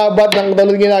mo yung Sabbath ng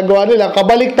tulad ginagawa nila.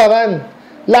 Kabaliktaran.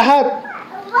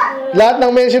 Lahat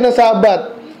ng mention ng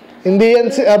Sabbath, hindi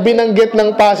yan binanggit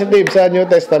ng positive sa New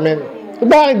Testament.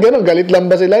 Bakit ganun? Galit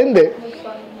lang ba sila? Hindi.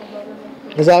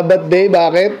 Sabbath day,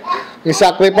 bakit? Yung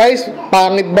sacrifice,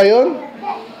 pangit ba yun?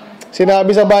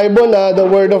 Sinabi sa Bible, the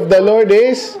word of the Lord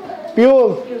is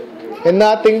pure and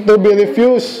nothing to be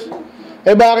refused.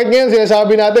 Bakit ngayon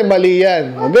sinasabi natin, mali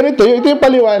yan? Ganito, ito yung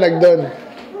paliwanag doon.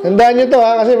 Tandaan nyo to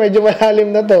kasi medyo malalim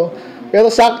na to.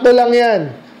 Pero sakto lang yan.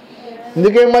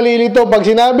 Hindi kayo malilito. Pag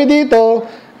sinabi dito,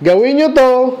 gawin nyo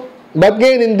to, ba't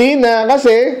ngayon hindi na?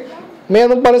 Kasi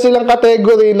meron para silang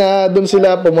category na doon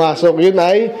sila pumasok. Yun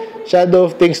ay shadow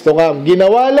of things to come.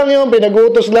 Ginawa lang yun,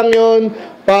 pinag-utos lang yun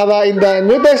para in the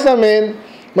New Testament,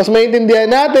 mas maintindihan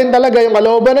natin talaga yung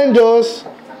kalooban ng Diyos.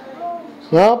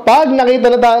 Pag nakita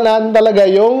na natin talaga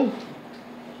yung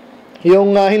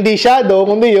hindi shadow,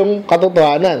 kundi yung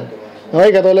katotohanan.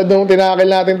 Okay, katulad nung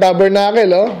tinakil natin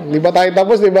tabernacle, Hindi ba tayo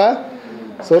tapos, di ba?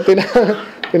 So,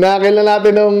 tinakil na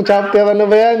natin nung chapter, ano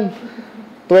ba yan?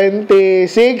 26.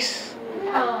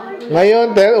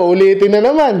 Ngayon, ulitin na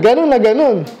naman. Ganun na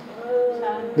ganun.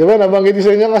 Di ba? Nabanggit ko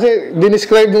sa inyo kasi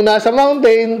dinescribe nung nasa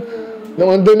mountain,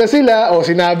 nung andun na sila,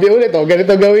 sinabi ulit,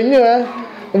 ganito gawin nyo,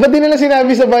 Ba't di nila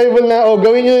sinabi sa Bible na,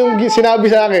 gawin nyo yung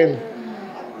sinabi sa akin?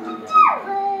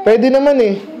 Pwede naman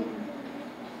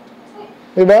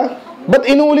Di ba?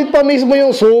 Ba't inulit pa mismo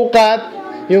yung sukat,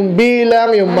 yung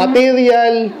bilang, yung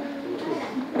material?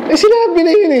 Sinabi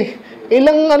na yun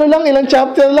ilang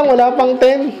chapter lang, wala pang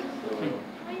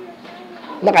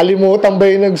 10. Nakalimutan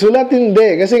ba yung nagsulat?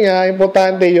 Hindi. Kasi nga,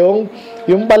 importante yung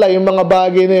pala, yung mga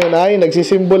bagay na yun ay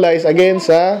nagsisimbolize again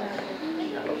sa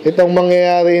itong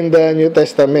mangyayari in the New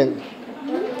Testament.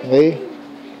 Okay?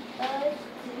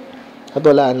 At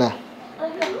wala na.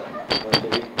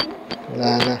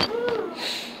 Wala na.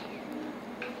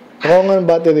 Ako nga ang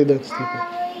battery doon, Stephen.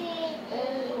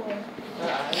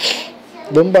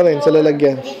 Doon pa rin, sa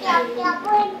lalagyan.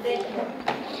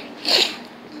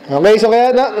 Okay, so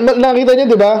kaya nakita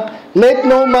niyo, di ba? Let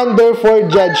no man therefore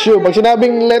judge you. Pag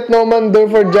sinabing let no man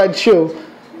therefore judge you,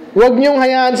 huwag niyong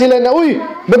hayaan sila na, uy,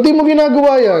 ba't di mo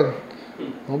ginagawa yan?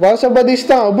 Para sa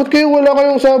badista, ba't kayo wala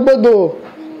kayong Sabado?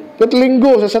 Ba't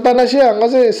linggo? Sa Satanas yan.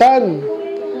 Kasi saan?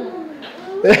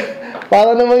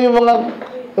 Para naman yung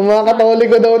mga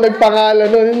Katoliko daw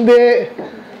nagpangalan nun. Hindi.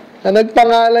 Ang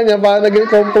nagpangalan niya, para naging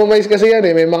compromise kasi yan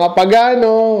eh. May mga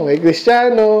pagano, may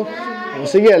Kristiyano. O,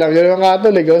 sige, alam niyo yung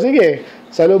Katolik. O, sige,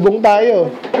 salubong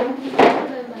tayo.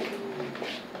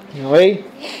 Okay?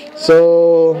 So,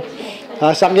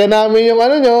 sasakyan namin yung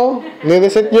ano nyo,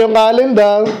 nireset nyo yung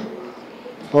calendar.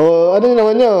 O, ano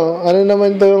naman nyo? Ano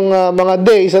naman ito yung mga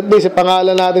days at days,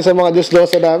 pangalan natin sa mga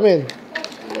Diyos-Losa namin.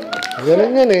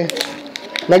 Ganun yan eh.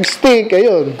 Nag-stick,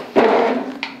 ayun.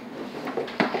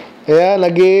 Kaya,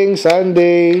 naging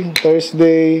Sunday,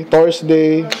 Thursday,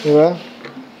 di ba?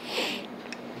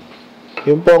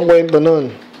 Yun po ang kwento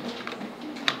nun.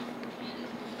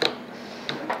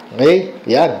 Okay?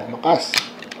 Yan, makas.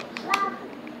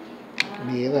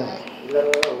 Hindi na.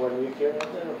 Ilang 1 week yun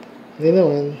natin. Hindi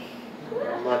naman.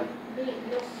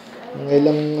 Ang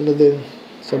ilang ano din,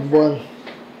 sa buwan.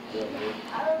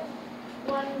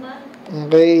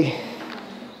 Okay.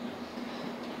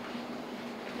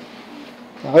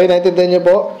 Okay, naintindihan niyo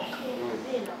po?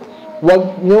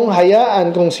 Huwag niyong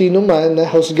hayaan kung sino man na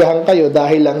husgahan kayo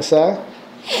dahil lang sa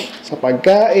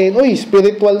pagkain. Uy,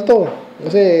 spiritual to.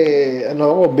 Kasi,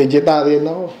 vegetarian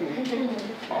ako.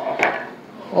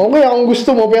 Okay, kung gusto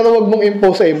mo, pero wag mong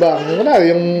impose sa iba. Wala,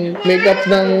 yung makeup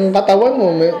ng katawan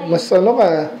mo, mas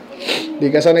di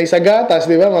ka sanay sa gatas,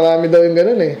 di ba? Marami daw yung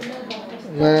ganun eh.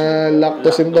 Na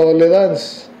lactose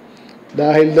intolerance.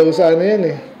 Dahil daw sa ano yan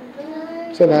eh.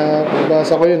 So,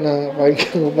 nabasa ko yun,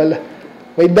 pakinggan mo pala.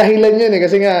 May dahilan yun eh,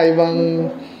 kasi nga, ibang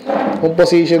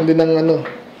composition din ng ano.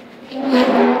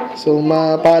 So,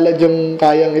 mapalad yung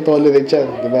kayang itolerate yan,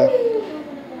 di ba?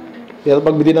 Pero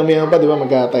pag dinamihan pa, di ba,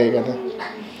 mag-atay ka na.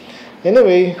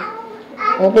 Anyway,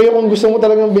 okay kung gusto mo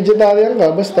talagang vegetarian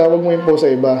ka, basta wag mo impose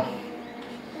sa iba.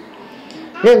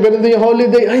 Ngayon, ganun din yung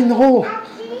holiday. Ay, naku,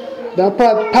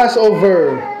 dapat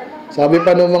Passover. Sabi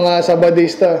pa ng mga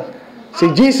Sabadista, si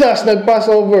Jesus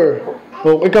nag-Passover.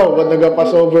 O, ikaw, ba't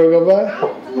nag-Passover ka ba?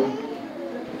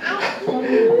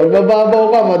 Pag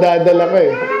mababaw ka, madadala ka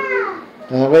eh.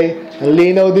 Okay? Ang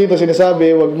linaw dito,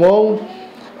 sinasabi, wag mong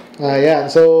yan.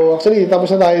 So, actually,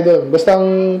 tapos na tayo doon. Basta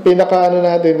ang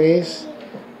natin is,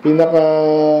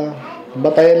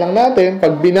 batayan lang natin,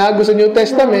 pag binago sa New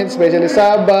Testament, especially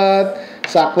Sabbath,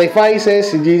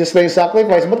 sacrifices, si Jesus na yung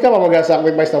sacrifice, ba't ka pa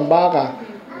mag-sacrifice ng baka?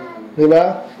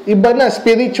 Diba? Iba na,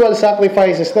 spiritual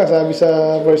sacrifices na, sabi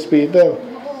sa 1 Peter.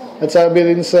 At sabi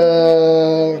rin sa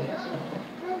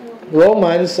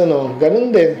Romans, ganun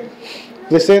din.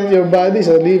 Present your body as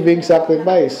a living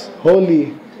sacrifice,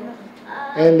 holy,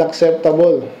 and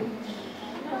acceptable.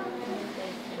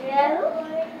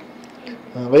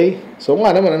 Okay? So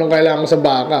nga naman, anong kailangan ko sa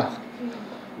baka?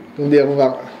 Hindi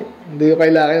ko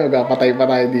kailangan, magpapatay pa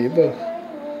tayo dito.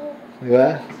 Di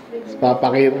ba?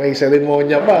 Papakita, may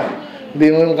seremonya pa. Hindi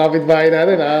mo yung kapitbahay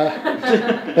natin,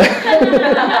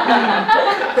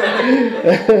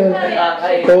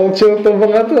 Culture to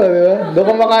mga to, di ba? Doon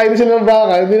kumakain sila ng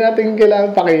baka, hindi natin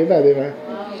kailangan pakita, di ba?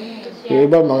 Yung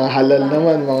iba, mga halal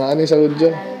naman, mga ano sa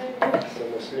Udyo?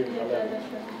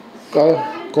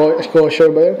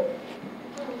 Kosher ba yun?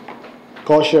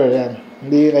 Kosher, yan.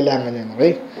 Hindi kailangan yan,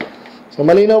 okay? So,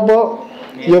 malinaw po.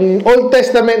 Yung Old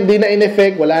Testament, di na in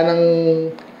effect, wala nang,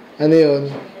 yun.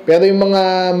 Pero yung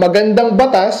mga magandang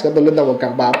batas, katulad na huwag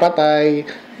kang papatay,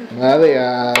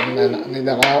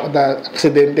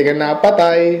 aksidente ka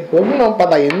napatay, huwag mo nang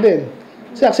patayin din.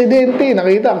 Kasi aksidente,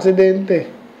 nakita, aksidente.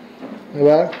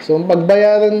 Diba? So,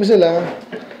 pagbayaran mo sila,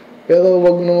 pero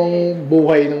wag namang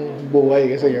buhay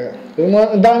kasi nga.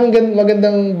 Ang daming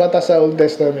magandang batas sa Old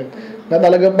Testament na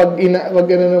talaga pag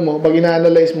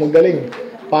ina-analyze mo, galing.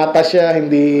 Patas siya,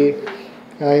 hindi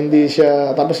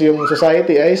siya, tapos yung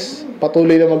society ay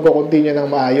patuloy na magko-continue ng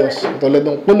maayos. Tulad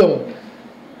ng kulong.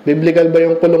 Biblical ba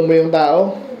yung kulong mo yung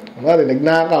tao?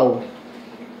 Nagnakaw.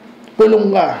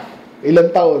 Kulong ka. Ilang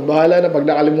taon, bahala na pag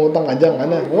nakalimutan ka dyan,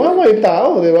 wala yung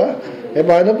tao, di ba?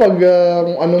 Paano pag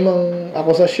kung ano mang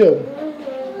akusasyon?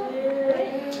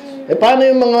 Paano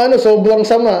yung mga sobrang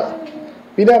sama?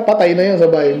 Pinapatay na yun sa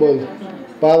Bible.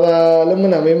 Para, alam mo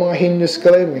na, may mga heinous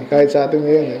crime kahit sa atin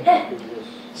ngayon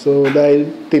So,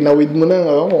 dahil tinawid mo na,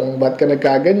 kung ba't ka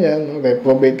nagkaganyan,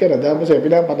 reprobate ka na, dapat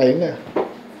pinapatay na.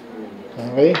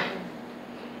 Okay?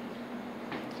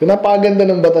 So, napakaganda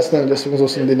ng batas ng Diyos kung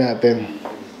susundin natin.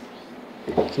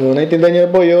 So, naintindihan niyo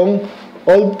po yung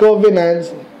Old Covenant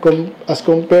as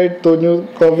compared to New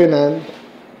Covenant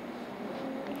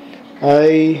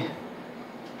ay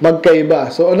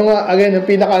magkaiba. So, ano nga, again, yung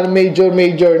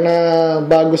pinaka-major na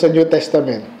bago sa New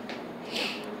Testament.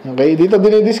 Okay, dito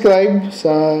dinidescribe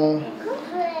sa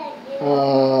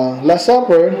Last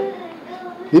Supper,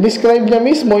 dinescribe niya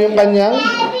mismo yung kanyang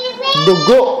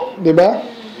dugo, di ba?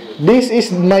 This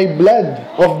is my blood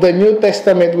of the New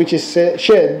Testament which is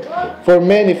shed for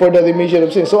many for the remission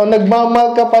of sins. So, ang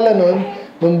nagmamarka pala nun,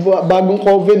 nung bagong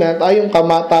covenant, ay yung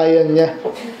kamatayan niya.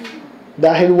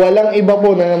 Dahil walang iba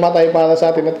po na namatay para sa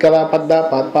atin at karapat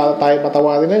dapat para tayo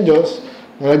patawarin ng Diyos,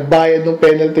 na nagbayad ng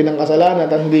penalty ng kasalanan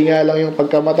at hindi nga lang yung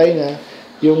pagkamatay niya,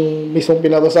 yung mismong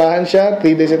pinarusahan siya,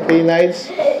 3 days and 3 nights,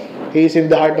 He is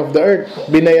in the heart of the earth.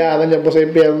 Binayaran niya po sa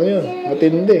impyerno yun. At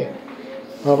hindi.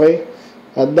 Okay?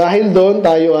 At dahil doon,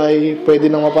 tayo ay pwede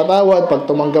nang mapatawad. Pag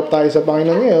tumanggap tayo sa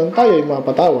Panginoon ngayon, tayo ay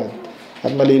mapatawad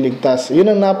at maliligtas.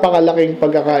 Yun ang napakalaking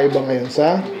pagkakaiba ngayon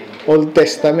sa Old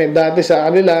Testament. Dati sa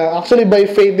kanila, actually by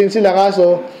faith din sila,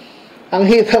 kaso ang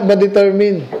hirap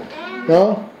ma-determine.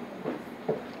 No?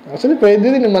 Actually, pwede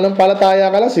din,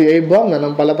 manampalataya ka lang. Si Abraham,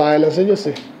 nanampalataya lang sa Diyos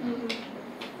eh.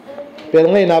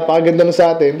 Pero ngayon, napakaganda na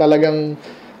sa atin, talagang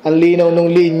ang linaw ng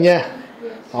linya.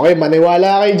 Okay,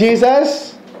 maniwala kay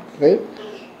Jesus. Okay?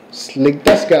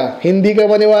 Ligtas ka. Hindi ka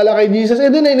maniwala kay Jesus,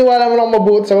 doon na iniwala mo lang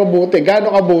mabuti sa mabuti.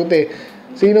 Gaano kabuti?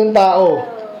 Sinong tao?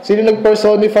 Sino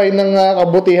nag-personify ng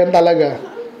kabutihan talaga?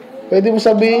 Pwede mo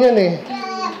sabihin yan eh.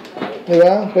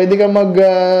 Diba? Pwede ka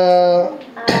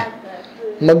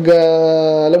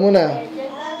alam mo na,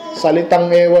 salitang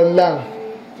ewan lang.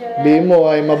 Di mo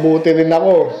ay mabuti rin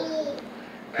ako.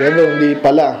 Pero hindi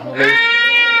pala. Okay?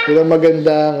 Pero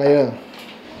maganda ngayon.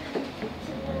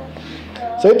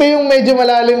 So, ito yung medyo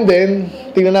malalim din.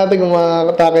 Tingnan natin kung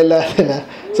makatakil natin, ha.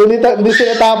 So, hindi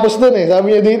sila tapos dun, eh.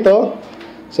 Sabi niya dito.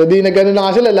 So, di na gano'n na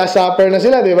nga sila. Last Supper na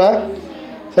sila, di ba?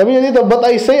 Sabi niya dito, "But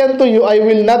I say unto you, I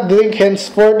will not drink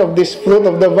henceforth of this fruit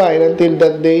of the vine until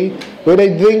that day when I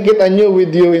drink it anew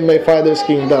with you in my Father's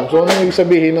kingdom." So, ano yung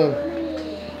sabihin nun?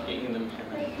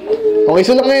 Okay,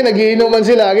 so lang ngayon, nagiinuman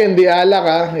sila. Again, di alak,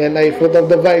 ha. Yan ay fruit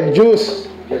of the vine, juice.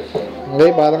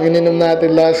 Okay, parang ininom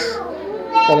natin last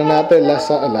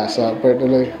Supper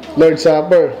tuloy. Lord's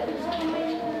Supper.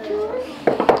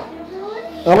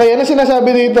 Okay, ano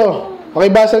sinasabi dito?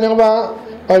 Pakibasa niyo ba?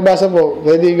 Pakibasa po.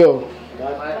 Ready, go.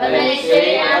 But I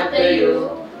say unto you,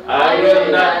 I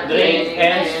will not drink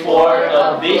henceforth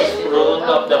of this fruit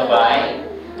of the vine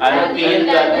until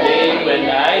that day when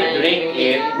I drink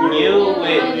it new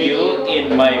with you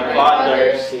in my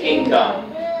Father's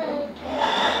kingdom.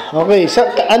 Okay,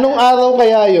 anong araw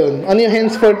kaya yun? Ano yung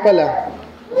henceforth pala?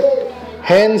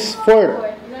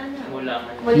 Henceforth.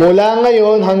 Mula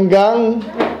ngayon hanggang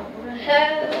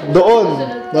doon.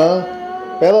 No?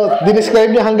 Pero, dinescribe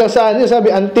niya hanggang saan yun.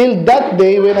 Sabi, until that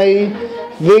day when I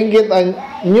drink it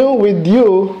anew with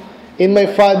you in my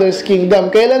Father's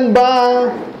kingdom. Kailan ba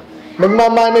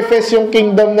magmamanifest yung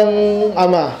kingdom ng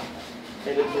Ama?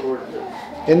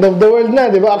 End of the world na,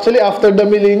 di ba? Actually, after the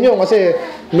millennium. Kasi,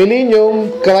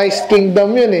 millennium, Christ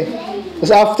kingdom yun eh.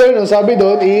 Tapos after nun, sabi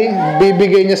doon,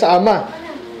 ibibigay niya sa Ama.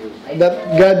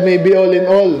 That God may be all in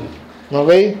all.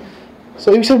 Okay?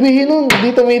 So, ibig sabihin nun,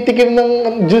 dito may tikim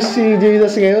ng juice si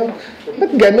Jesus ngayon.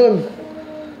 Ba't ganun?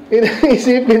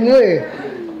 Isipin mo eh.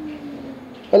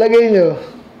 Palagay nyo.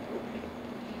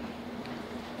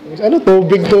 Ano,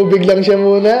 tubig-tubig lang siya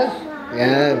muna.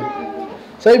 Yan.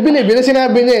 So, I believe, yun ang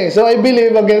sinabi niya eh. So, I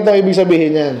believe, ang ganito ibig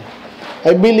sabihin yan.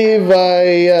 I believe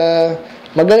ay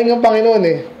magaling ang Panginoon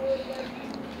eh.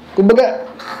 Kumbaga,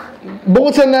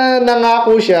 bukod sa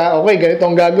nangako siya, okay, ganito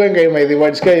ang gagawin kayo, may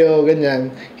rewards kayo,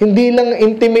 ganyan. Hindi lang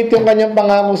intimate yung kanyang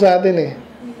pangako sa atin eh.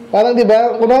 Parang, di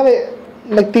ba, kunwari,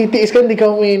 nagtitiis ka, hindi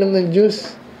ka umiinom ng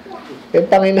juice. Eh,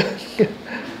 Panginoon.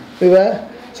 Di ba?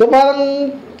 So,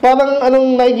 parang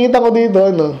anong nakikita ko dito,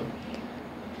 ano?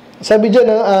 Sabi dyan,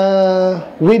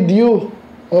 with you.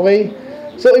 Okay?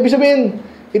 So, ibig sabihin,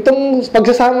 itong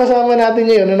pagsasama-sama natin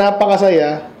ngayon na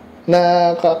napakasaya,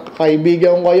 na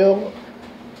kaibigan ko kayo,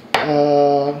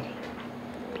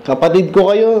 kapatid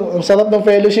ko kayo, ang sarap ng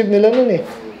fellowship nila nun eh.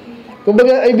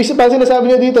 Kumbaga, ibig sabihin sinasabi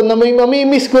niya dito na may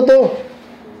mamimiss ko to.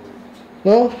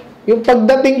 No? Yung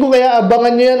pagdating ko, kaya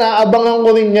abangan nyo yan, aabangan ko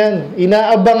rin yan.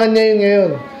 Inaabangan niya yun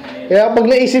ngayon. Kaya pag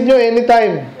naisip nyo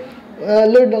anytime,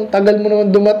 Lord, ang tagal mo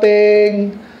naman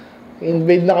dumating,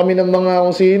 invade na kami ng mga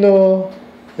kung sino,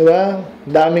 diba?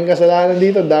 Daming kasalanan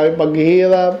dito, daming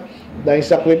paghihirap, daming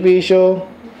sakripisyo.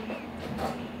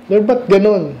 Lord, ba't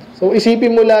ganun? So,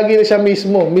 isipin mo lagi na siya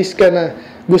mismo, miss ka na,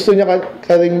 gusto niya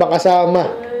ka rin makasama.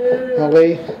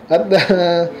 Okay? At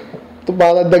Ito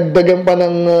para dagdagan pa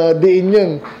ng diin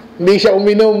yun. Hindi siya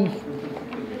uminom.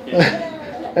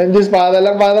 And just para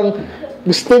lang, parang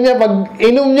gusto niya, pag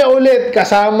inom niya ulit,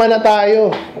 kasama na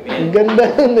tayo. Ang ganda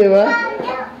nun, di ba?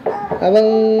 Parang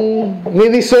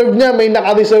ni-reserve niya, may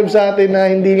naka-reserve sa atin na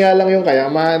hindi nga lang yung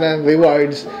kayamanan,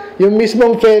 rewards, yung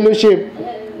mismong fellowship.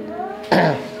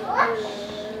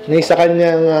 May sa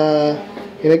kanyang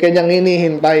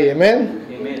hinihintay. Amen?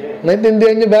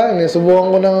 Naintindihan niyo ba?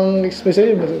 Subukan ko ng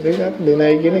expression. Hindi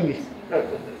nakikinig eh.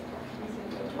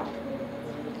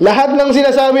 Lahat ng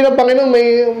sinasabi ng Panginoon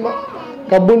may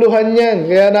kabuluhan yan.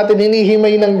 Kaya natin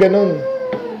hinihimay ng ganun.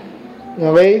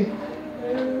 Okay?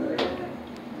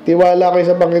 Tiwala kayo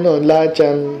sa Panginoon. Lahat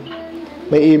yan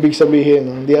may ibig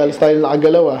sabihin. Hindi alas tayo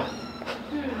nakagalaw ah.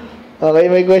 Okay,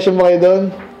 may question ba kayo doon?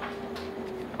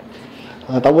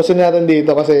 Tapusin natin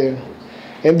dito kasi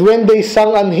and when they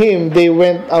sang an hymn, they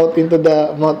went out into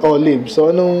the Mount Olives.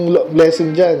 So, anong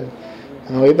lesson dyan?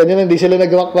 Kita nyo na, hindi sila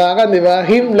nagwakwakan, di ba?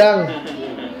 Hymn lang.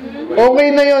 Okay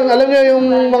na yun. Alam nyo, yung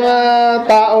mga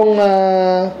taong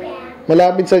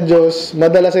malapit sa Diyos,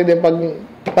 madalas din pag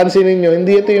pansinin nyo,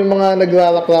 hindi ito yung mga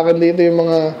nagwakwakan, hindi ito yung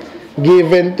mga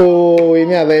given to,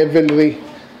 yun nga, revelry.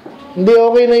 Hindi,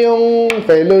 okay na yung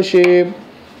fellowship,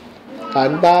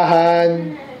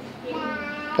 kantahan.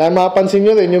 Kaya mapansin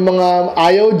nyo rin, yung mga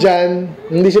ayaw dyan,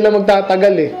 hindi sila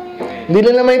magtatagal eh. Hindi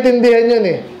nila maintindihan yun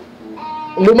eh.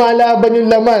 Lumalaban yung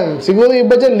laman. Siguro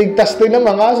iba dyan, ligtas din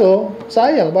naman. Kaso,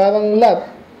 sayang, parang lot.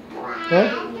 Huh?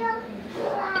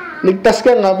 Ligtas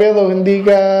ka nga, pero hindi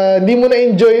mo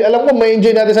na-enjoy. Alam ko, may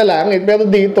enjoy natin sa langit, pero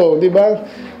dito, di ba?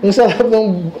 Ang sarap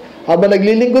nung, habang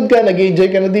naglilingkod ka,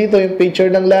 nag-enjoy ka na dito, yung picture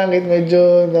ng langit,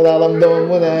 medyo nararamdaman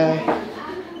mo na,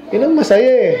 yun ang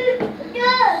masaya eh.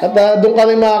 At doon ka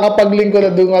rin makakapaglingkod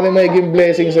at doon ka rin magiging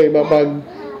blessing sa iba pag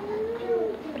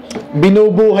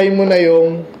binubuhay mo na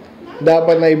yung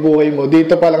dapat na ibuhay mo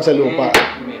dito pa lang sa lupa.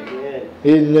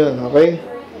 Yun yun, okay?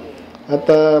 At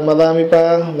marami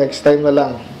pa, next time na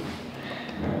lang.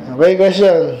 Okay,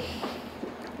 question?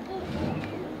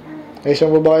 Question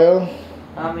po ba kayo?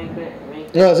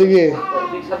 No, sige.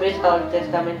 Ibig sabihin sa Old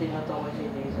Testament, tinutukoy si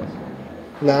Jesus.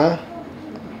 Na?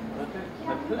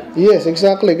 Yes,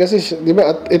 exactly. Kasi, di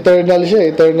ba, eternal siya,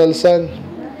 eternal Son.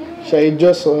 Siya ay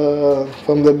Diyos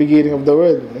from the beginning of the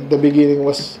world. In the beginning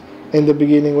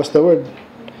was the Word.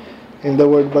 And the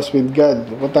Word was with God.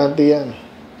 Importante yan.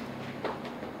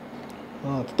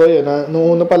 Totoo yun.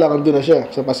 Nung una pa lang, andun na siya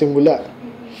sa pasimula.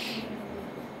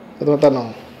 Ito ang tanong.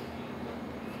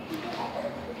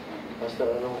 Pastor,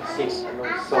 anong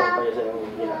song kayo sa yung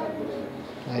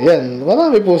ginagawa? Ayan,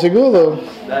 marami po siguro.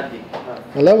 Daddy.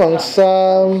 Malamang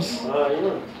Psalms.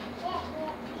 Yun.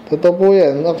 Totoo po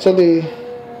yan. Actually,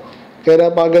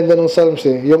 kaya napakaganda ng Psalms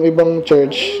eh. Yung ibang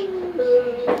church,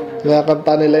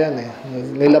 nakakanta nila yan eh.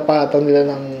 Nilapatan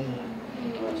nila ng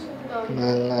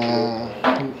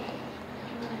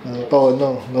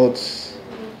tono, notes.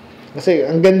 Kasi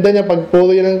ang ganda niya, pag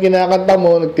puro yan ang kinakanta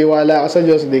mo, nagtiwala ka sa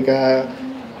Diyos, hindi ka,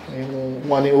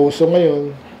 kung ano yung uso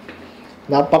ngayon.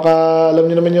 Alam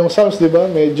niyo naman yung Psalms, di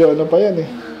ba? Medyo ano pa yan eh.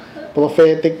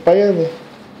 Prophetic pa yan eh.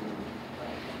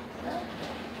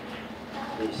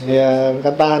 Kaya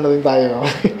kantahan na rin tayo.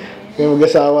 Kaya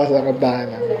mag-asawa sa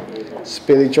kantahan ng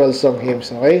spiritual song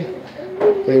hymns. Okay?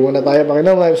 Pray muna tayo,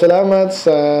 Panginoon. Maraming salamat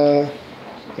sa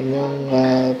inyong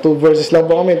 2 verses lang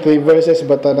po kami. 3 verses.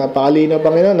 But napakalinaw,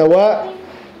 Panginoon. Nawa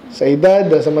sa edad,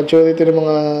 sa maturity ng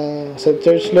mga sa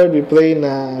church, Lord, we pray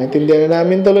na intindihan na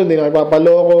namin to, Lord. Hindi na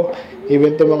ipapaloko.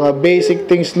 Even to mga basic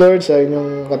things, Lord, sa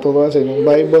inyong katuruan, sa inyong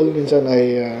Bible, minsan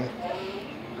ay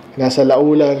nasa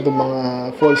laulan itong mga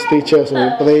false teachers. So we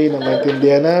pray na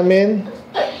maintindihan namin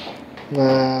na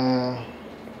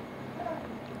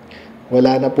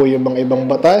wala na po yung mga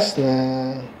ibang batas na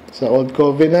sa Old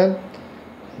Covenant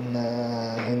na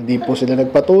hindi po sila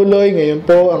nagpatuloy. Ngayon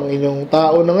po, ang inyong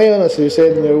tao na ngayon, as you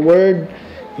said in your word,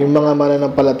 yung mga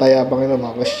mananampalataya, Panginoon,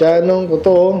 mga Kristiyanong,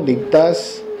 totoo,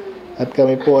 ligtas, at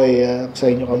kami po ay sa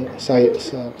inyo,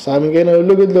 sa amin kayo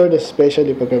nalulugod, Lord,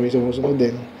 especially pag kami sumusunod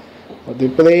din. At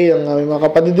we pray, ang aming mga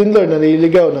kapatid din, Lord,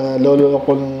 naliligaw na lolo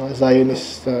ako ng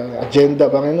Zionist agenda,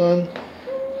 Panginoon.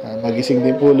 Magising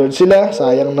din po, Lord, sila.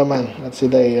 Sayang naman. At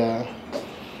sila ay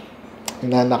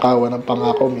nanakawan ng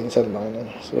pangako minsan, Panginoon.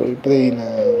 So we pray na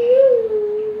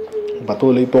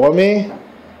patuloy po kami.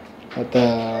 At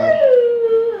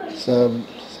sa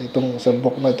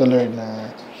book na ito, Lord,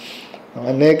 na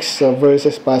ang next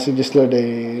verses, passages, Lord, ay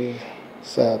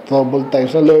sa troubled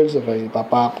times na, Lord, sa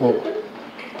papako.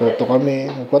 Tuto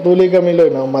kami. Magpatuloy kami,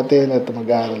 Lord, na umatin at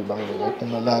mag-aaral, Panginoon. At ng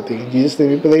malating. In Jesus'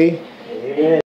 name we pray. Amen.